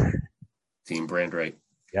 So Team Brandriet.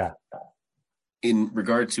 Yeah. In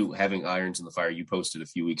regard to having irons in the fire, you posted a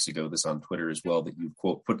few weeks ago this on Twitter as well, that you've,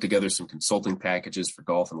 quote, put together some consulting packages for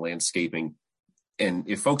golf and landscaping. And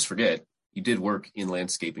if folks forget, you did work in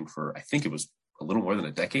landscaping for, I think it was a little more than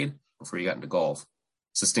a decade before you got into golf,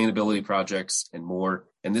 sustainability projects and more.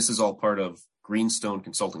 And this is all part of Greenstone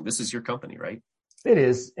Consulting. This is your company, right? It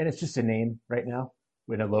is. And it's just a name right now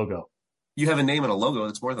with a logo. You have a name and a logo.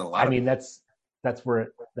 That's more than a lot. I mean, that's the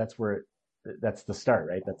start,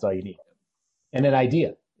 right? That's all you need. And an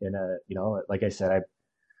idea. And, like I said,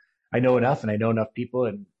 I know enough and I know enough people,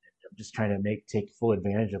 and I'm just trying to take full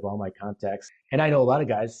advantage of all my contacts. And I know a lot of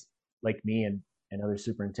guys like me and other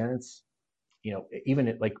superintendents,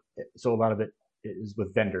 so a lot of it is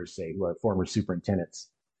with vendors, say, who are former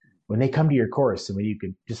superintendents. When they come to your course and when you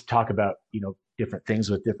can just talk about, different things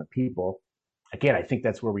with different people, again, I think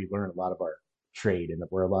that's where we learn a lot of our trade and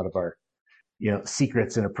where a lot of our,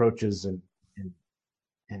 secrets and approaches and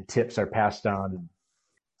and tips are passed on. And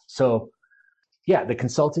so, yeah, the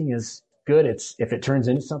consulting is good. If it turns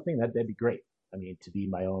into something, that'd be great. I mean, to be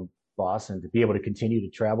my own boss and to be able to continue to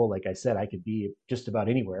travel. Like I said, I could be just about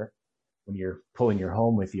anywhere when you're pulling your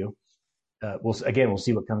home with you. We'll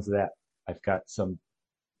see what comes of that. I've got some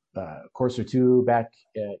course or two back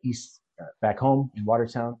east, back home in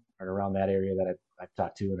Watertown or around that area that I've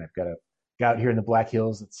talked to, and I've got a guy out here in the Black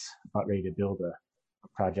Hills that's about ready to build a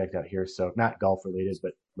project out here. So not golf related,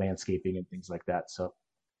 but landscaping and things like that. So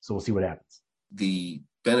we'll see what happens. The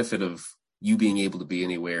benefit of you being able to be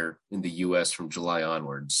anywhere in the U.S. from July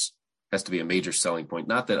onwards has to be a major selling point.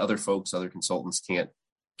 Not that other consultants can't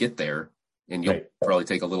get there, and you'll probably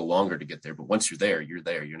take a little longer to get there. But once you're there, you're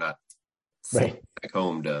there. You're not back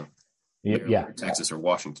home to Texas or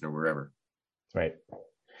Washington or wherever. Right.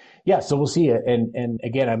 Yeah. So we'll see it. And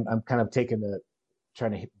again, I'm kind of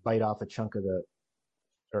trying to bite off a chunk of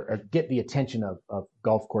or get the attention of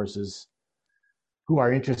golf courses who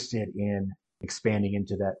are interested in expanding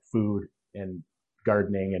into that food and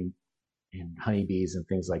gardening and honeybees and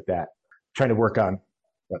things like that. Trying to work on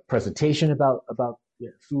a presentation about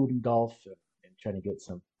food and golf and trying to get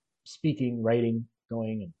some speaking, writing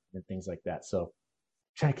going and things like that. So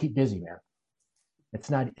trying to keep busy, man. It's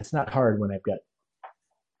not hard when I've got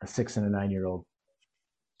a 6 and a 9-year-old,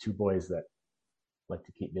 2 boys that like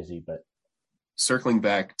to keep busy. But circling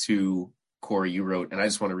back to Corey, you wrote, and I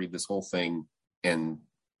just want to read this whole thing and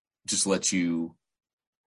just let you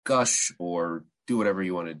gush or do whatever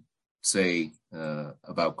you want to say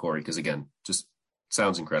about Corey, because again, just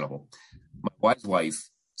sounds incredible. My wise wife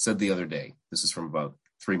said the other day, this is from about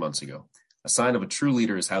 3 months ago, a sign of a true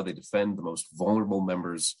leader is how they defend the most vulnerable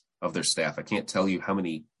members of their staff. I can't tell you how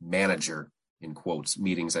many manager, in quotes,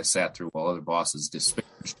 meetings I sat through while other bosses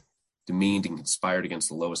disparaged, demeaned, and conspired against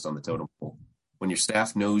the lowest on the totem pole. When your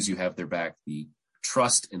staff knows you have their back, the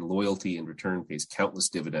trust and loyalty in return pays countless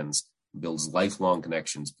dividends and builds lifelong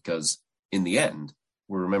connections, because in the end,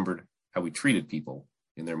 we're remembered how we treated people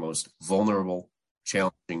in their most vulnerable,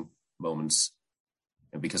 challenging moments.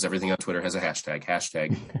 And because everything on Twitter has a hashtag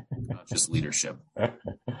conscious leadership.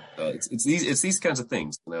 It's these kinds of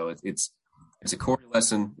things. You know, it's a Corey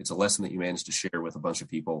lesson. It's a lesson that you managed to share with a bunch of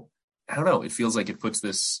people. I don't know. It feels like it puts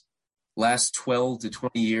this last 12 to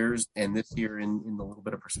 20 years and this year in a little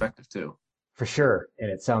bit of perspective too. For sure.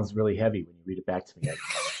 And it sounds really heavy when you read it back to me. I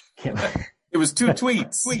can't. It was 2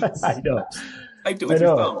 tweets. I know. Typed it with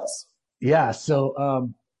your thumbs. Yeah.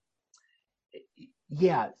 So,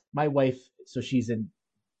 my wife, so she's in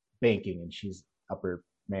banking and she's upper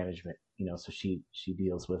management, so she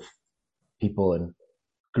deals with people and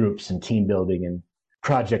groups and team building and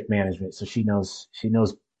project management. So she knows,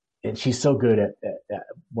 and she's so good at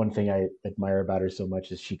one thing I admire about her so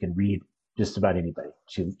much is she can read just about anybody.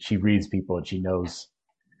 She reads people and she knows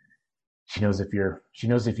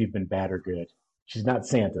if you've been bad or good. She's not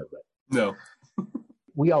Santa, but no.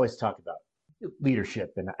 We always talk about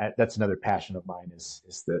leadership, and that's another passion of mine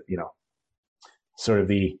is the sort of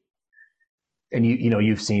the, and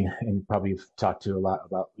you've seen and probably talked to a lot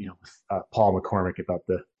about Paul McCormick about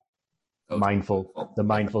the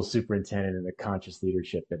mindful superintendent and the conscious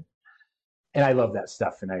leadership, and I love that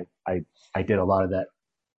stuff, and I did a lot of that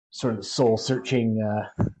sort of soul searching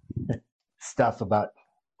stuff about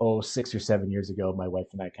 6 or 7 years ago. My wife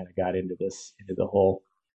and I kind of got into the whole.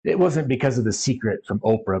 It wasn't because of The Secret from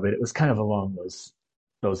Oprah, but it was kind of along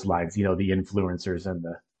those lines. The influencers and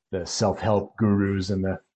the self-help gurus and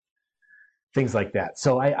the things like that.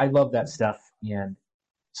 So I love that stuff, and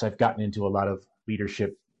so I've gotten into a lot of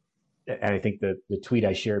leadership. And I think the tweet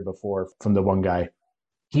I shared before from the one guy,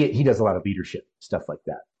 he does a lot of leadership stuff like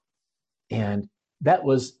that, and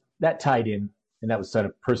that tied in, and that was sort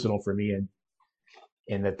of personal for me,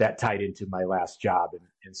 and that tied into my last job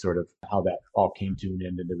and sort of how that all came to an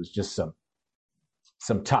end, and there was just some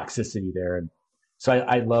toxicity there, and so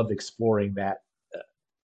I love exploring that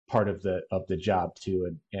part of the job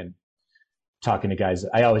too, and talking to guys.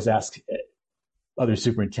 I always ask other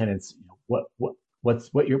superintendents, what's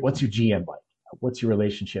your GM like? What's your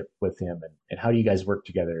relationship with him, and how do you guys work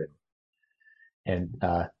together? And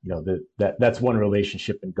that's one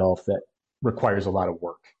relationship in golf that requires a lot of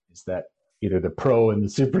work, is that either the pro and the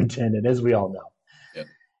superintendent, as we all know. Yep.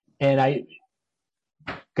 And I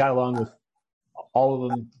got along with all of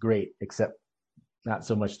them great, except not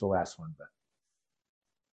so much the last one.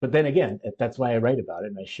 But then again, that's why I write about it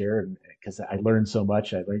and I share, because I learned so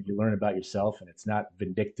much. You learn about yourself, and it's not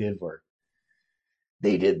vindictive or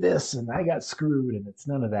they did this and I got screwed, and it's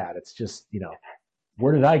none of that. It's just,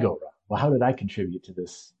 where did I go wrong? Well, how did I contribute to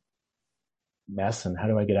this mess, and how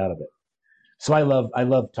do I get out of it? So I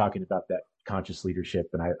love talking about that conscious leadership.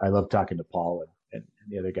 And I love talking to Paul and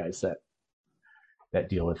the other guys that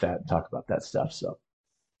deal with that and talk about that stuff. So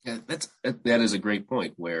Yeah, that is a great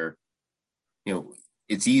point where,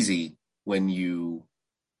 it's easy when you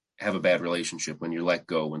have a bad relationship, when you're let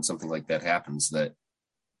go, when something like that happens, that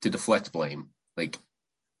to deflect blame. Like,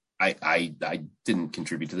 I didn't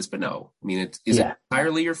contribute to this, but no. I mean, is it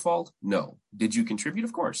entirely your fault? No. Did you contribute?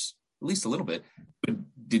 Of course, at least a little bit. But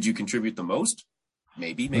did you contribute the most?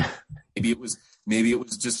 Maybe it was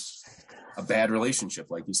just a bad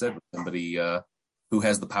relationship, like you said, with somebody who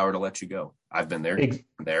has the power to let you go. I've been there.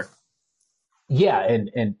 Yeah,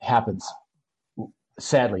 and happens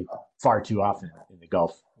sadly far too often in the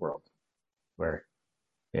golf world, where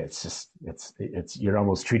it's you're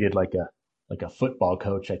almost treated like a football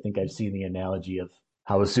coach. I think I've seen the analogy of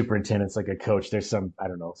how a superintendent's like a coach. There's some, I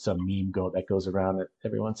don't know, some meme that goes around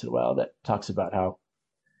every once in a while that talks about how,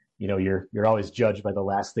 you're always judged by the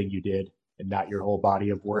last thing you did and not your whole body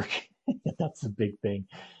of work. That's a big thing.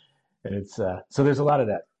 And it's so there's a lot of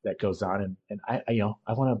that goes on, and I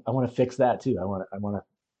want to fix that too. I want to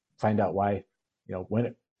find out why,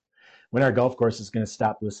 when our golf course is going to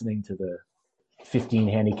stop listening to the 15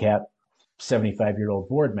 handicap 75-year-old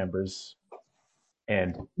board members.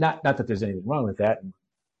 And not that there's anything wrong with that, and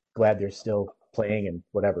glad they're still playing and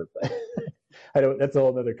whatever, but that's a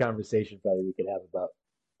whole other conversation probably we could have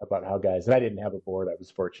about how guys, and I didn't have a board, I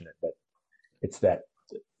was fortunate, but it's that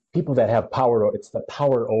people that have power, it's the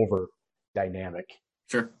power over dynamic.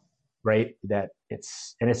 Sure. Right.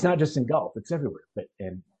 It's not just in golf, it's everywhere. But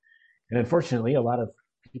and unfortunately, a lot of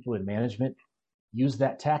people in management use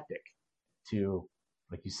that tactic to,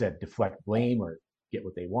 like you said, deflect blame or get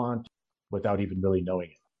what they want without even really knowing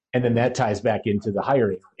it. And then that ties back into the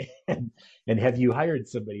hiring. and have you hired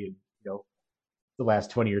somebody in, the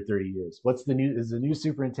last 20 or 30 years? Is the new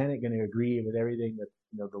superintendent going to agree with everything that,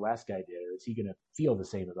 the last guy did, or is he going to feel the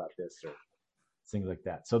same about this, or things like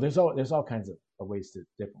that? So there's all kinds of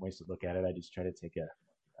different ways to look at it. I just try to take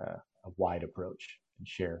a wide approach and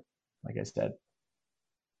share, like I said.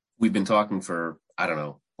 We've been talking for, I don't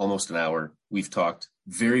know, almost an hour. We've talked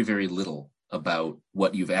very, very little about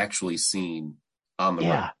what you've actually seen on the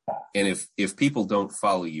road. And if people don't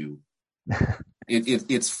follow you,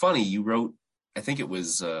 it's funny. You wrote, I think it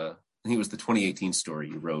was the 2018 story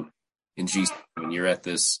you wrote in G when you're at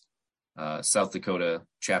this South Dakota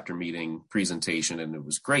chapter meeting presentation, and it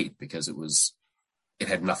was great because it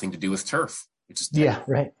had nothing to do with turf. It just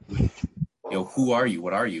right. Who are you?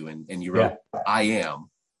 What are you? And you wrote, I am,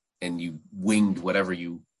 and you winged whatever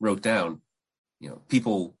you wrote down.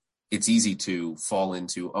 People, it's easy to fall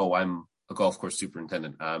into, oh, I'm a golf course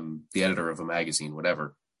superintendent, I'm the editor of a magazine,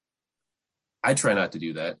 whatever. I try not to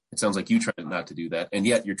do that. It sounds like you try not to do that, and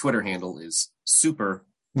yet your Twitter handle is super.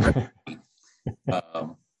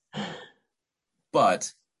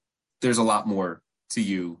 But there's a lot more to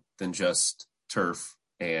you than just turf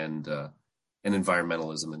and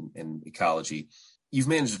environmentalism and ecology. You've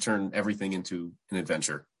managed to turn everything into an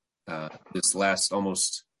adventure. This last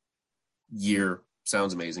almost year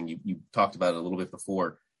sounds amazing. You talked about it a little bit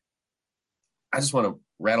before. I just want to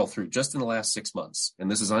rattle through just in the last 6 months, and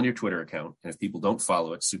this is on your Twitter account. And if people don't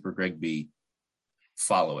follow it, Super Greg B,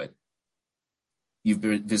 follow it. You've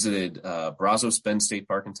visited Brazos Bend State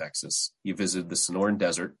Park in Texas. You visited the Sonoran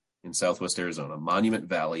Desert in Southwest Arizona, Monument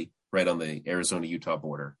Valley, right on the Arizona-Utah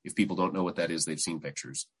border. If people don't know what that is, they've seen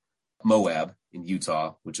pictures. Moab in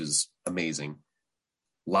Utah, which is amazing.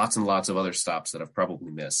 Lots and lots of other stops that I've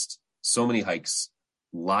probably missed. So many hikes,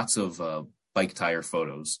 lots of bike tire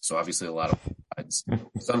photos. So obviously a lot of rides,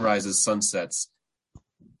 sunrises, sunsets.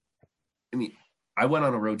 I mean, I went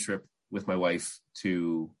on a road trip with my wife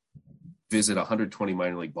to visit 120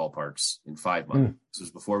 minor league ballparks in 5 months. This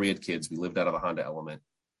was before we had kids. We lived out of a Honda Element,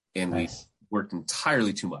 and we worked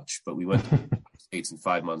entirely too much, but we went to the States in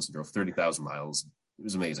 5 months and drove 30,000 miles. It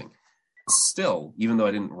was amazing. Still, even though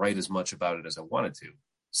I didn't write as much about it as I wanted to,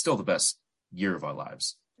 still the best year of our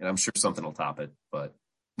lives. And I'm sure something will top it, but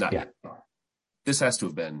not yet. This has to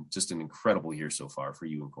have been just an incredible year so far for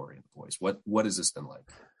you and Corey and the boys. What has this been like?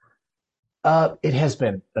 It has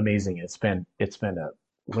been amazing. It's been a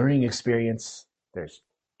learning experience. There's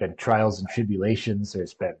been trials and tribulations.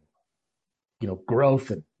 There's been, growth,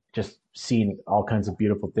 and just seeing all kinds of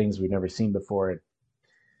beautiful things we've never seen before,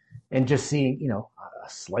 and just seeing, a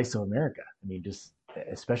slice of America. I mean, just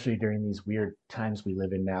especially during these weird times we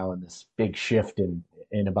live in now, and this big shift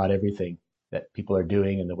in about everything that people are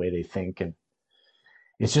doing and the way they think. And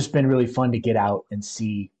it's just been really fun to get out and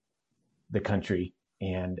see the country,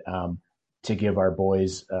 and to give our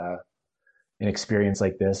boys an experience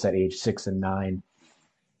like this at age 6 and 9,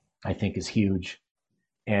 I think is huge.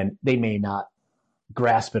 and they may not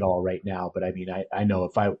grasp it all right now, but I mean, I know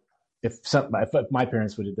if my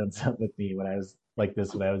parents would have done something with me when I was like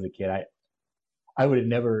this when I was a kid, I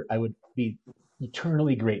would be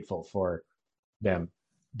eternally grateful for them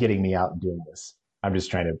getting me out and doing this. I'm just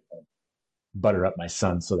trying to butter up my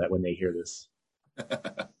son so that when they hear this,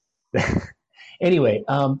 anyway,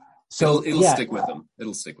 so It'll yeah, stick with them.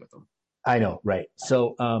 It'll stick with them. I know, right?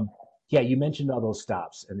 So, yeah, you mentioned all those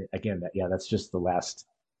stops, and again, that's just the last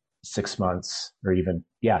 6 months, or even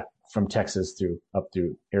from Texas through up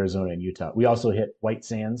through Arizona and Utah. We also hit White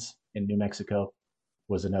Sands in New Mexico,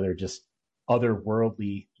 was another just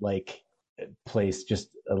otherworldly like place, just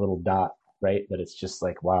a little dot, right? But it's just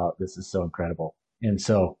like, wow, this is so incredible. And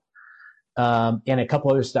so, and a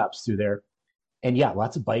couple other stops through there, and yeah,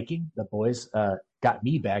 lots of biking. The boys got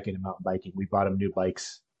me back into mountain biking. We bought them new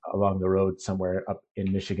bikes along the road somewhere up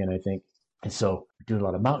in Michigan, I think. And so doing a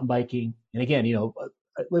lot of mountain biking. And again,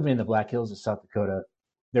 living in the Black Hills of South Dakota,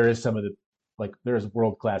 there is some of the there's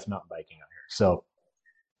world-class mountain biking out here. So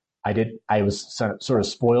I was sort of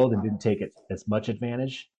spoiled and didn't take it as much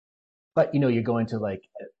advantage. But you go into like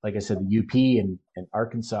I said, the UP and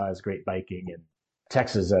Arkansas is great biking, and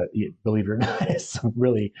Texas, believe it or not, is some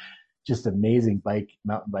really just amazing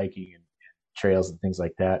mountain biking and trails and things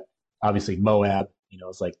like that. Obviously, Moab,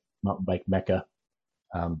 it's like mountain bike mecca.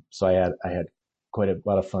 So I had quite a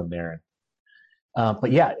lot of fun there.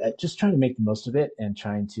 But yeah, just trying to make the most of it and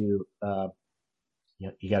trying to,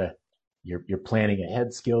 you're planning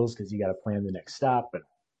ahead skills because you got to plan the next stop and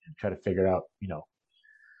try to figure out,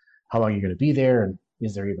 how long you're going to be there, and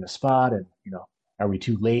is there even a spot, and are we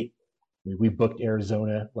too late? We booked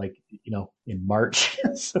Arizona in March.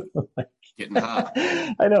 So, Getting hot.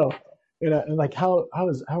 I know. And like, how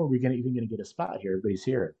are we even going to get a spot here? Everybody's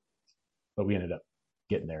here, but we ended up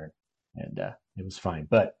getting there, and it was fine.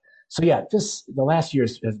 But so yeah, the last year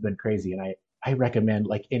has been crazy, and I recommend,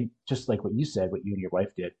 just like what you said, what you and your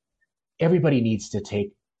wife did. Everybody needs to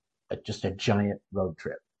take just a giant road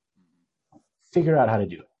trip. Figure out how to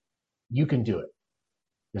do it. You can do it.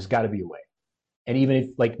 There's got to be a way. And even if,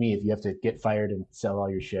 like me, if you have to get fired and sell all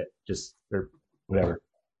your shit, or whatever,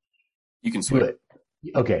 you can do it.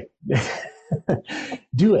 Okay.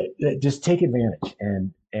 Do it. Just take advantage.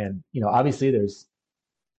 And obviously there's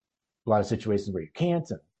a lot of situations where you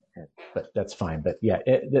can't, but that's fine. But yeah,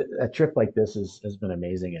 a trip like this has been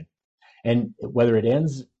amazing. And whether it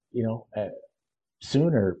ends,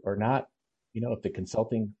 soon or not, if the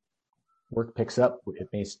consulting work picks up, it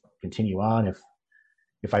may continue on.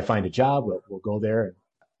 If I find a job, we'll go there.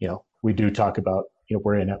 And we do talk about,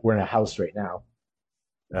 we're in a house right now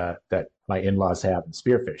that my in-laws have in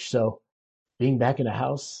Spearfish. So being back in a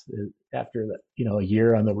house after a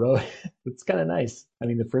year on the road, it's kind of nice. I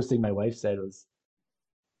mean, the first thing my wife said was,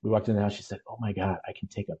 we walked in the house, she said, "Oh my God, I can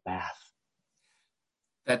take a bath."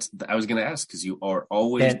 I was going to ask, because you are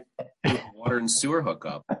always water and sewer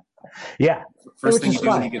hookup. Yeah. First thing you do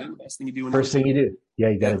when you get in. Last thing you do. First thing you do. Yeah,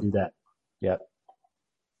 you got to do that. Yeah.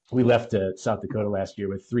 We left South Dakota last year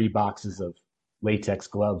with 3 boxes of latex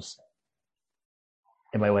gloves.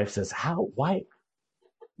 And my wife says, why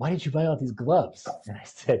did you buy all these gloves? And I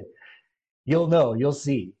said, you'll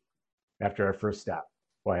see after our first stop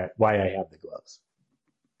why I have the gloves.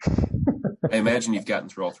 I imagine you've gotten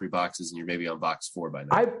through all 3 boxes and you're maybe on box 4 by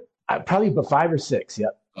now. I probably about 5 or 6. Yep.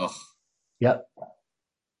 Oh. Yep.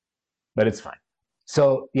 But it's fine.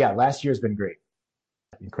 So yeah, last year's been great.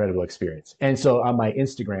 Incredible experience. And so on my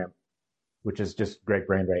Instagram, which is just Greg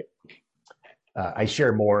Brandriet, I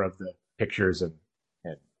share more of the pictures and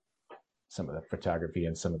some of the photography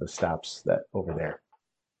and some of the stops that over there.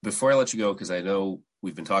 Before I let you go, because I know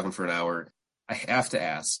we've been talking for an hour, I have to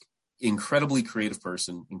ask, incredibly creative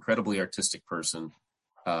person, incredibly artistic person.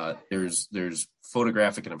 There's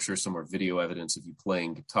photographic and I'm sure some more video evidence of you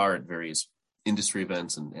playing guitar at various industry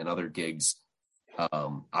events and other gigs.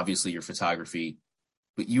 Obviously your photography,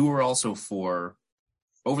 but you were also, for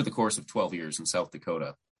over the course of 12 years in South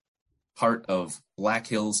Dakota, part of Black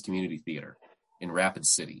Hills Community Theater in Rapid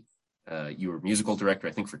City. You were musical director,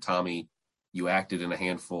 I think, for Tommy. You acted in a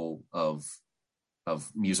handful of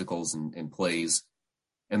musicals and plays.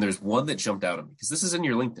 And there's one that jumped out at me, because this is in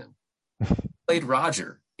your LinkedIn. You played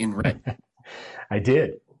Roger in Rent. I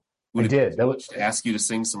did. Would it be to ask you to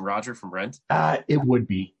sing some Roger from Rent? It would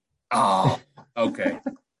be. Oh, okay.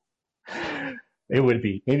 It would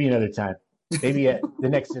be. Maybe another time. Maybe at the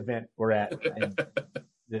next event we're at, and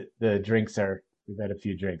the drinks we've had a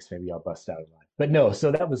few drinks. Maybe I'll bust out a line. But no,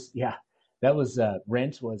 so that was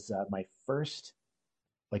Rent was my first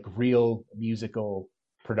real musical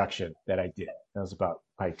production that I did. That was about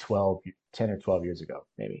 10 or 12 years ago,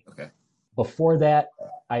 maybe. Okay. before that,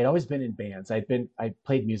 I had always been in bands. I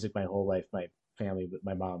played music my whole life. My family,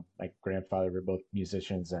 my mom, my grandfather were both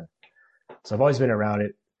musicians, and so I've always been around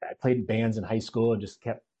it. I played in bands in high school and just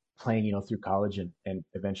kept playing, through college and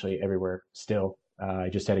eventually everywhere still. I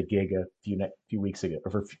just had a gig a few weeks ago,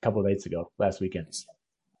 or a couple of nights ago, last weekend.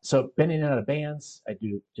 So been in and out of bands. I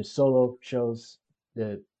do just solo shows.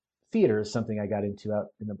 The theater is something I got into out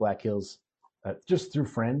in the Black Hills, just through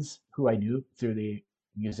friends who I knew through the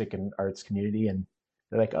music and arts community. And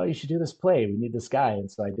they're like, "Oh, you should do this play. We need this guy." And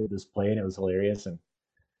so I did this play, and it was hilarious. And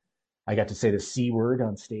I got to say the C word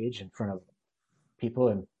on stage in front of people,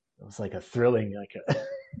 and it was like a thrilling,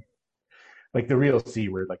 like the real C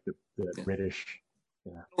word, like the British.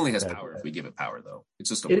 It only has power if we give it power, though. It's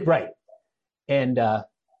just a word. Right. And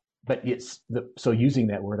but so using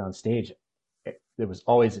that word on stage, it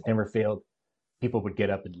never failed. People would get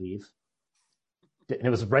up and leave, and it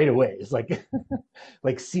was right away. It's like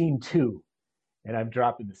like scene 2, and I'm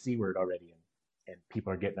dropping the C word already, and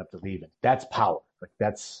people are getting up to leave. And that's power. Like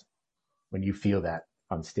that's when you feel that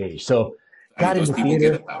on stage. So got into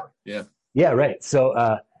theater. Power. Yeah. Yeah, right. So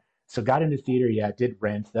got into theater. Yeah, did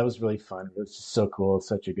Rent. That was really fun. It was just so cool. It's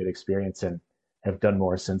such a good experience, and have done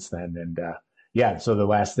more since then. And yeah, so the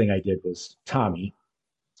last thing I did was Tommy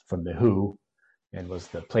from The Who, and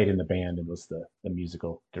played in the band and was the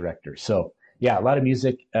musical director. So yeah, a lot of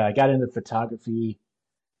music. I got into photography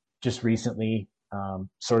just recently,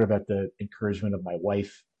 sort of at the encouragement of my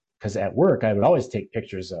wife, because at work I would always take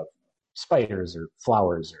pictures of spiders or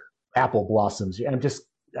flowers or apple blossoms. And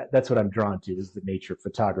that's what I'm drawn to, is the nature of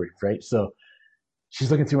photography, right? So she's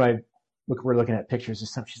looking through we're looking at pictures of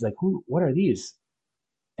stuff. She's like, what are these?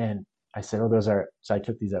 And I said, oh, so I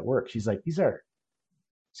took these at work. She's like, these are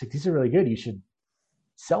really good. You should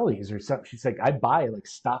sell these or something. She's like, I buy like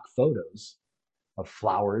stock photos of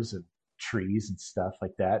flowers and trees and stuff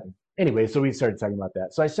like that. And anyway, so we started talking about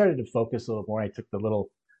that. So I started to focus a little more. I took the little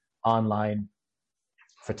online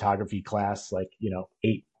photography class,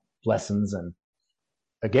 8 lessons, and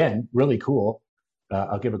again, really cool.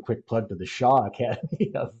 I'll give a quick plug to the Shaw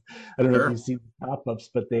Academy. I don't know if you've seen the pop-ups,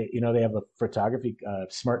 but they have a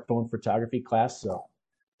smartphone photography class. So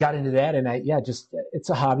got into that, and it's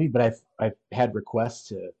a hobby, but I've had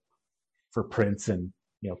requests for prints and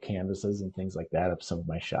canvases and things like that of some of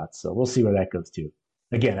my shots. So we'll see where that goes too.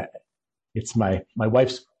 Again, it's my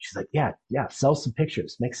wife's. She's like, yeah, sell some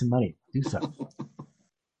pictures, make some money, do something.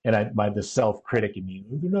 And the self-critic in me,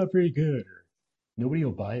 they're not very good, or nobody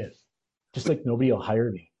will buy it. Just like nobody will hire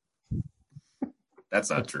me. That's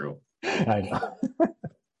not true. I know.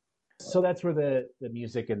 So that's where the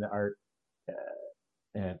music and the art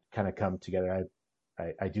kind of come together.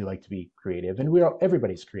 I do like to be creative, and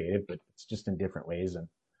everybody's creative, but it's just in different ways. And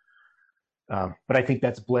but I think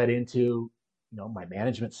that's bled into my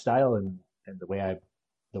management style and the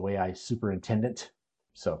way I superintendent.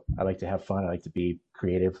 So I like to have fun. I like to be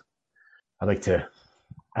creative. I like to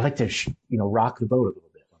rock the boat a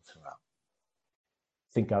little bit once in a while.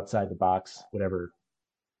 Think outside the box, whatever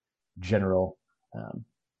general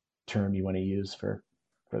term you want to use for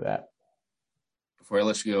that. Before I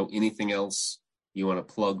let you go, anything else you want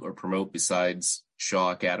to plug or promote besides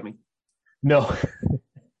Shaw Academy? No.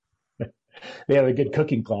 They have a good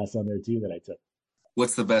cooking class on there too that I took.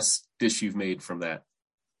 What's the best dish you've made from that?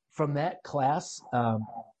 From that class,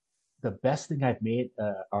 the best thing I've made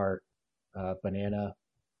are banana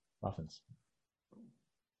muffins.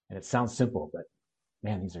 And it sounds simple, but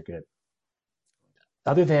man, these are good.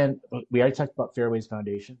 Other than, we already talked about Fairways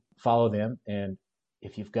Foundation. Follow them. And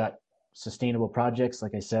if you've got sustainable projects,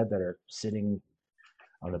 like I said, that are sitting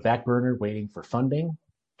on the back burner waiting for funding,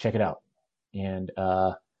 check it out. And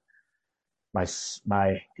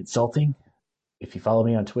my consulting, if you follow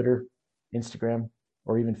me on Twitter, Instagram,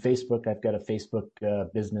 or even Facebook, I've got a Facebook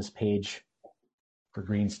business page for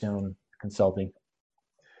Greenstone Consulting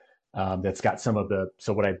that's got some of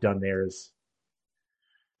so what I've done there is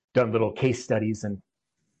done little case studies and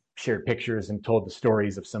shared pictures and told the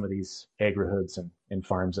stories of some of these agri-hoods and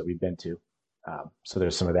farms that we've been to. So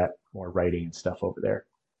there's some of that more writing and stuff over there,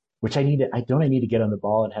 which I need to get on the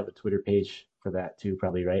ball and have a Twitter page for that too,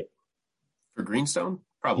 probably, right? For Greenstone?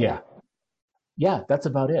 Probably. Yeah, that's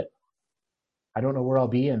about it. I don't know where I'll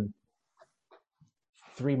be in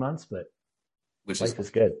 3 months, but life is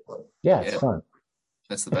good. Yeah, it's fun.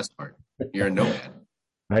 That's the best part. You're a nomad.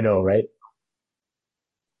 I know, right?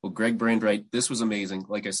 Well, Greg Brandriet, this was amazing.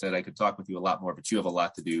 Like I said, I could talk with you a lot more, but you have a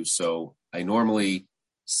lot to do. So I normally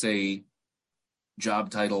say job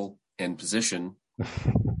title and position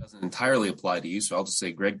doesn't entirely apply to you. So I'll just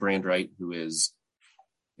say Greg Brandriet, who is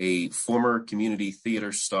a former community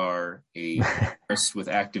theater star, a artist with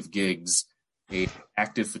active gigs, a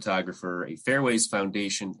active photographer, a Fairways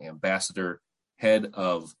Foundation ambassador, head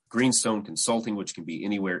of Greenstone Consulting, which can be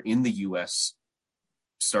anywhere in the U.S.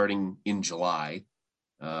 starting in July,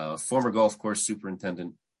 former golf course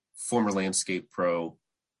superintendent, former landscape pro,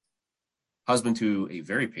 husband to a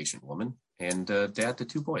very patient woman, and dad to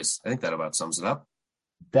 2 boys. I think that about sums it up.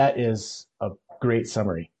 That is a great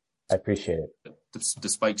summary. I appreciate it.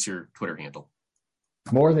 Despite your Twitter handle.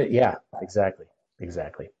 More than, yeah, exactly.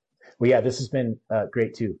 Well, yeah, this has been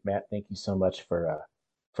great too, Matt. Thank you so much for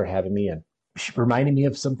having me and reminding me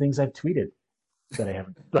of some things I've tweeted that I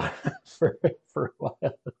haven't done for a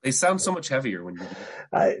while. They sound so much heavier when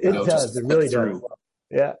it does. It really does.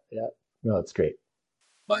 Yeah. No, it's great.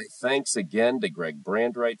 My thanks again to Greg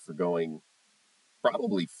Brandriet for going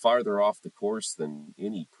probably farther off the course than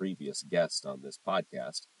any previous guest on this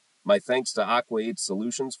podcast. My thanks to AquaAid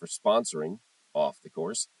Solutions for sponsoring Off the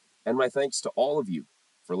Course. And my thanks to all of you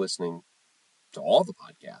for listening to all the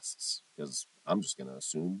podcasts, because I'm just going to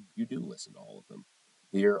assume you do listen to all of them,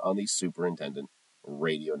 here on the Superintendent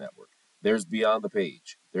Radio Network. There's Beyond the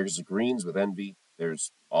Page. There's Greens with Envy.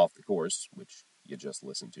 There's Off the Course, which you just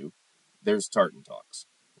listened to. There's Tartan Talks.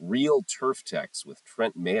 Real Turf Techs with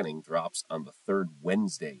Trent Manning drops on the third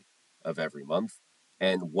Wednesday of every month.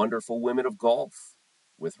 And Wonderful Women of Golf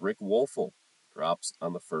with Rick Wolfel drops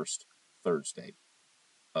on the first Thursday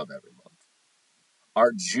of every month.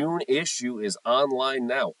 Our June issue is online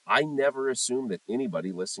now. I never assumed that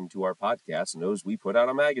anybody listening to our podcast knows we put out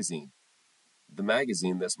a magazine. The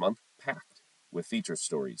magazine this month packed with feature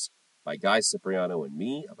stories by Guy Cipriano and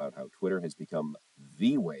me about how Twitter has become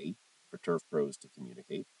the way for turf pros to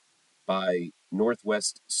communicate, by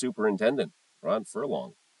Northwest Superintendent Ron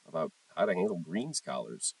Furlong about how to handle greens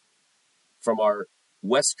collars, from our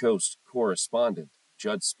West Coast correspondent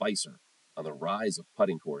Judd Spicer on the rise of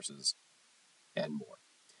putting courses, and more.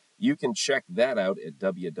 You can check that out at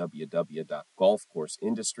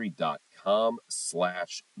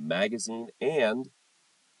www.golfcourseindustry.com/magazine, and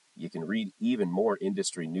you can read even more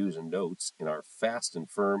industry news and notes in our Fast and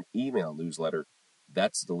Firm email newsletter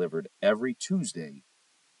that's delivered every Tuesday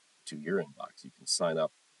to your inbox. You can sign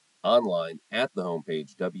up online at the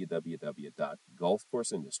homepage,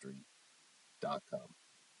 www.golfcourseindustry.com.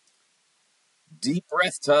 Deep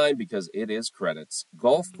breath time, because it is credits.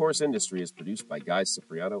 Golf Course Industry is produced by Guy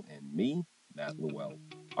Cipriano and me, Matt Llewell.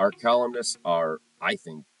 Our columnists are, I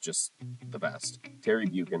think, just the best. Terry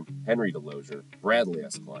Buchan, Henry DeLozier, Bradley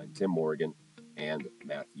S. Klein, Tim Morgan, and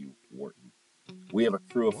Matthew Wharton. We have a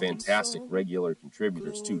crew of fantastic regular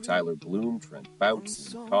contributors too: Tyler Bloom, Trent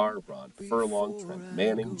Bouts, Lee Carr, Ron Furlong, Trent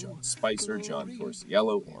Manning, John Spicer, John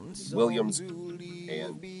Torsiello, Anthony Williams,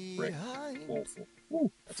 and Rick Wolfel.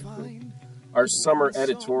 Ooh, that's a crew. Our summer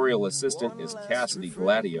editorial assistant is Cassidy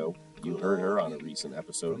Gladio. You heard her on a recent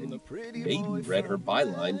episode, and you maybe read her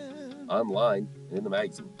byline online and in the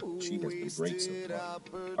magazine. She has been great so far.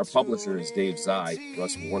 Our publisher is Dave Zai.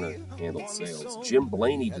 Russ Warner handles sales. Jim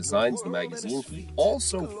Blaney designs the magazine. He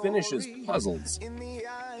also finishes puzzles.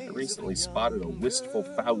 I recently spotted a wistful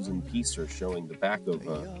 1,000-piecer showing the back of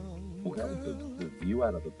the view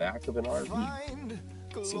out of the back of an RV.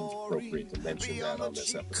 It seems appropriate to mention that on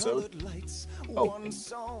this episode. Oh, and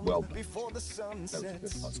well done. That was a good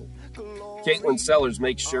puzzle. Caitlin Sellers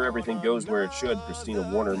makes sure everything goes where it should. Christina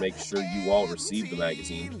Warner makes sure you all receive the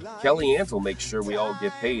magazine. Kelly Antle makes sure we all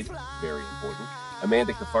get paid. Very important.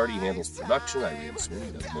 Amanda Caffardi handles production. Irene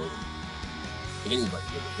Sweeney does more than anybody in the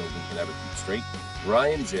building can ever keep straight.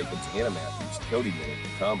 Ryan Jacobs, Anna Matthews, Cody Miller,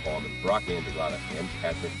 Tom Bauman, Brock Andegata, and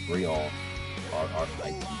Patrick Briand are our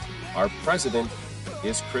IT. Our president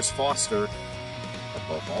is Chris Foster.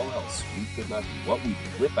 Above all else, we could not do what we do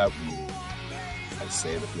without you. I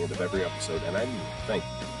say it at the end of every episode, and I mean it. Thank you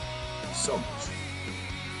so much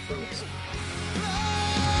for listening.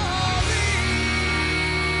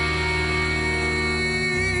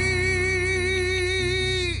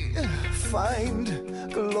 Find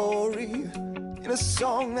glory in a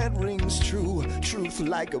song that rings true, truth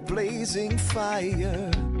like a blazing fire,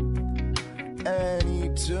 an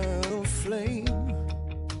eternal flame.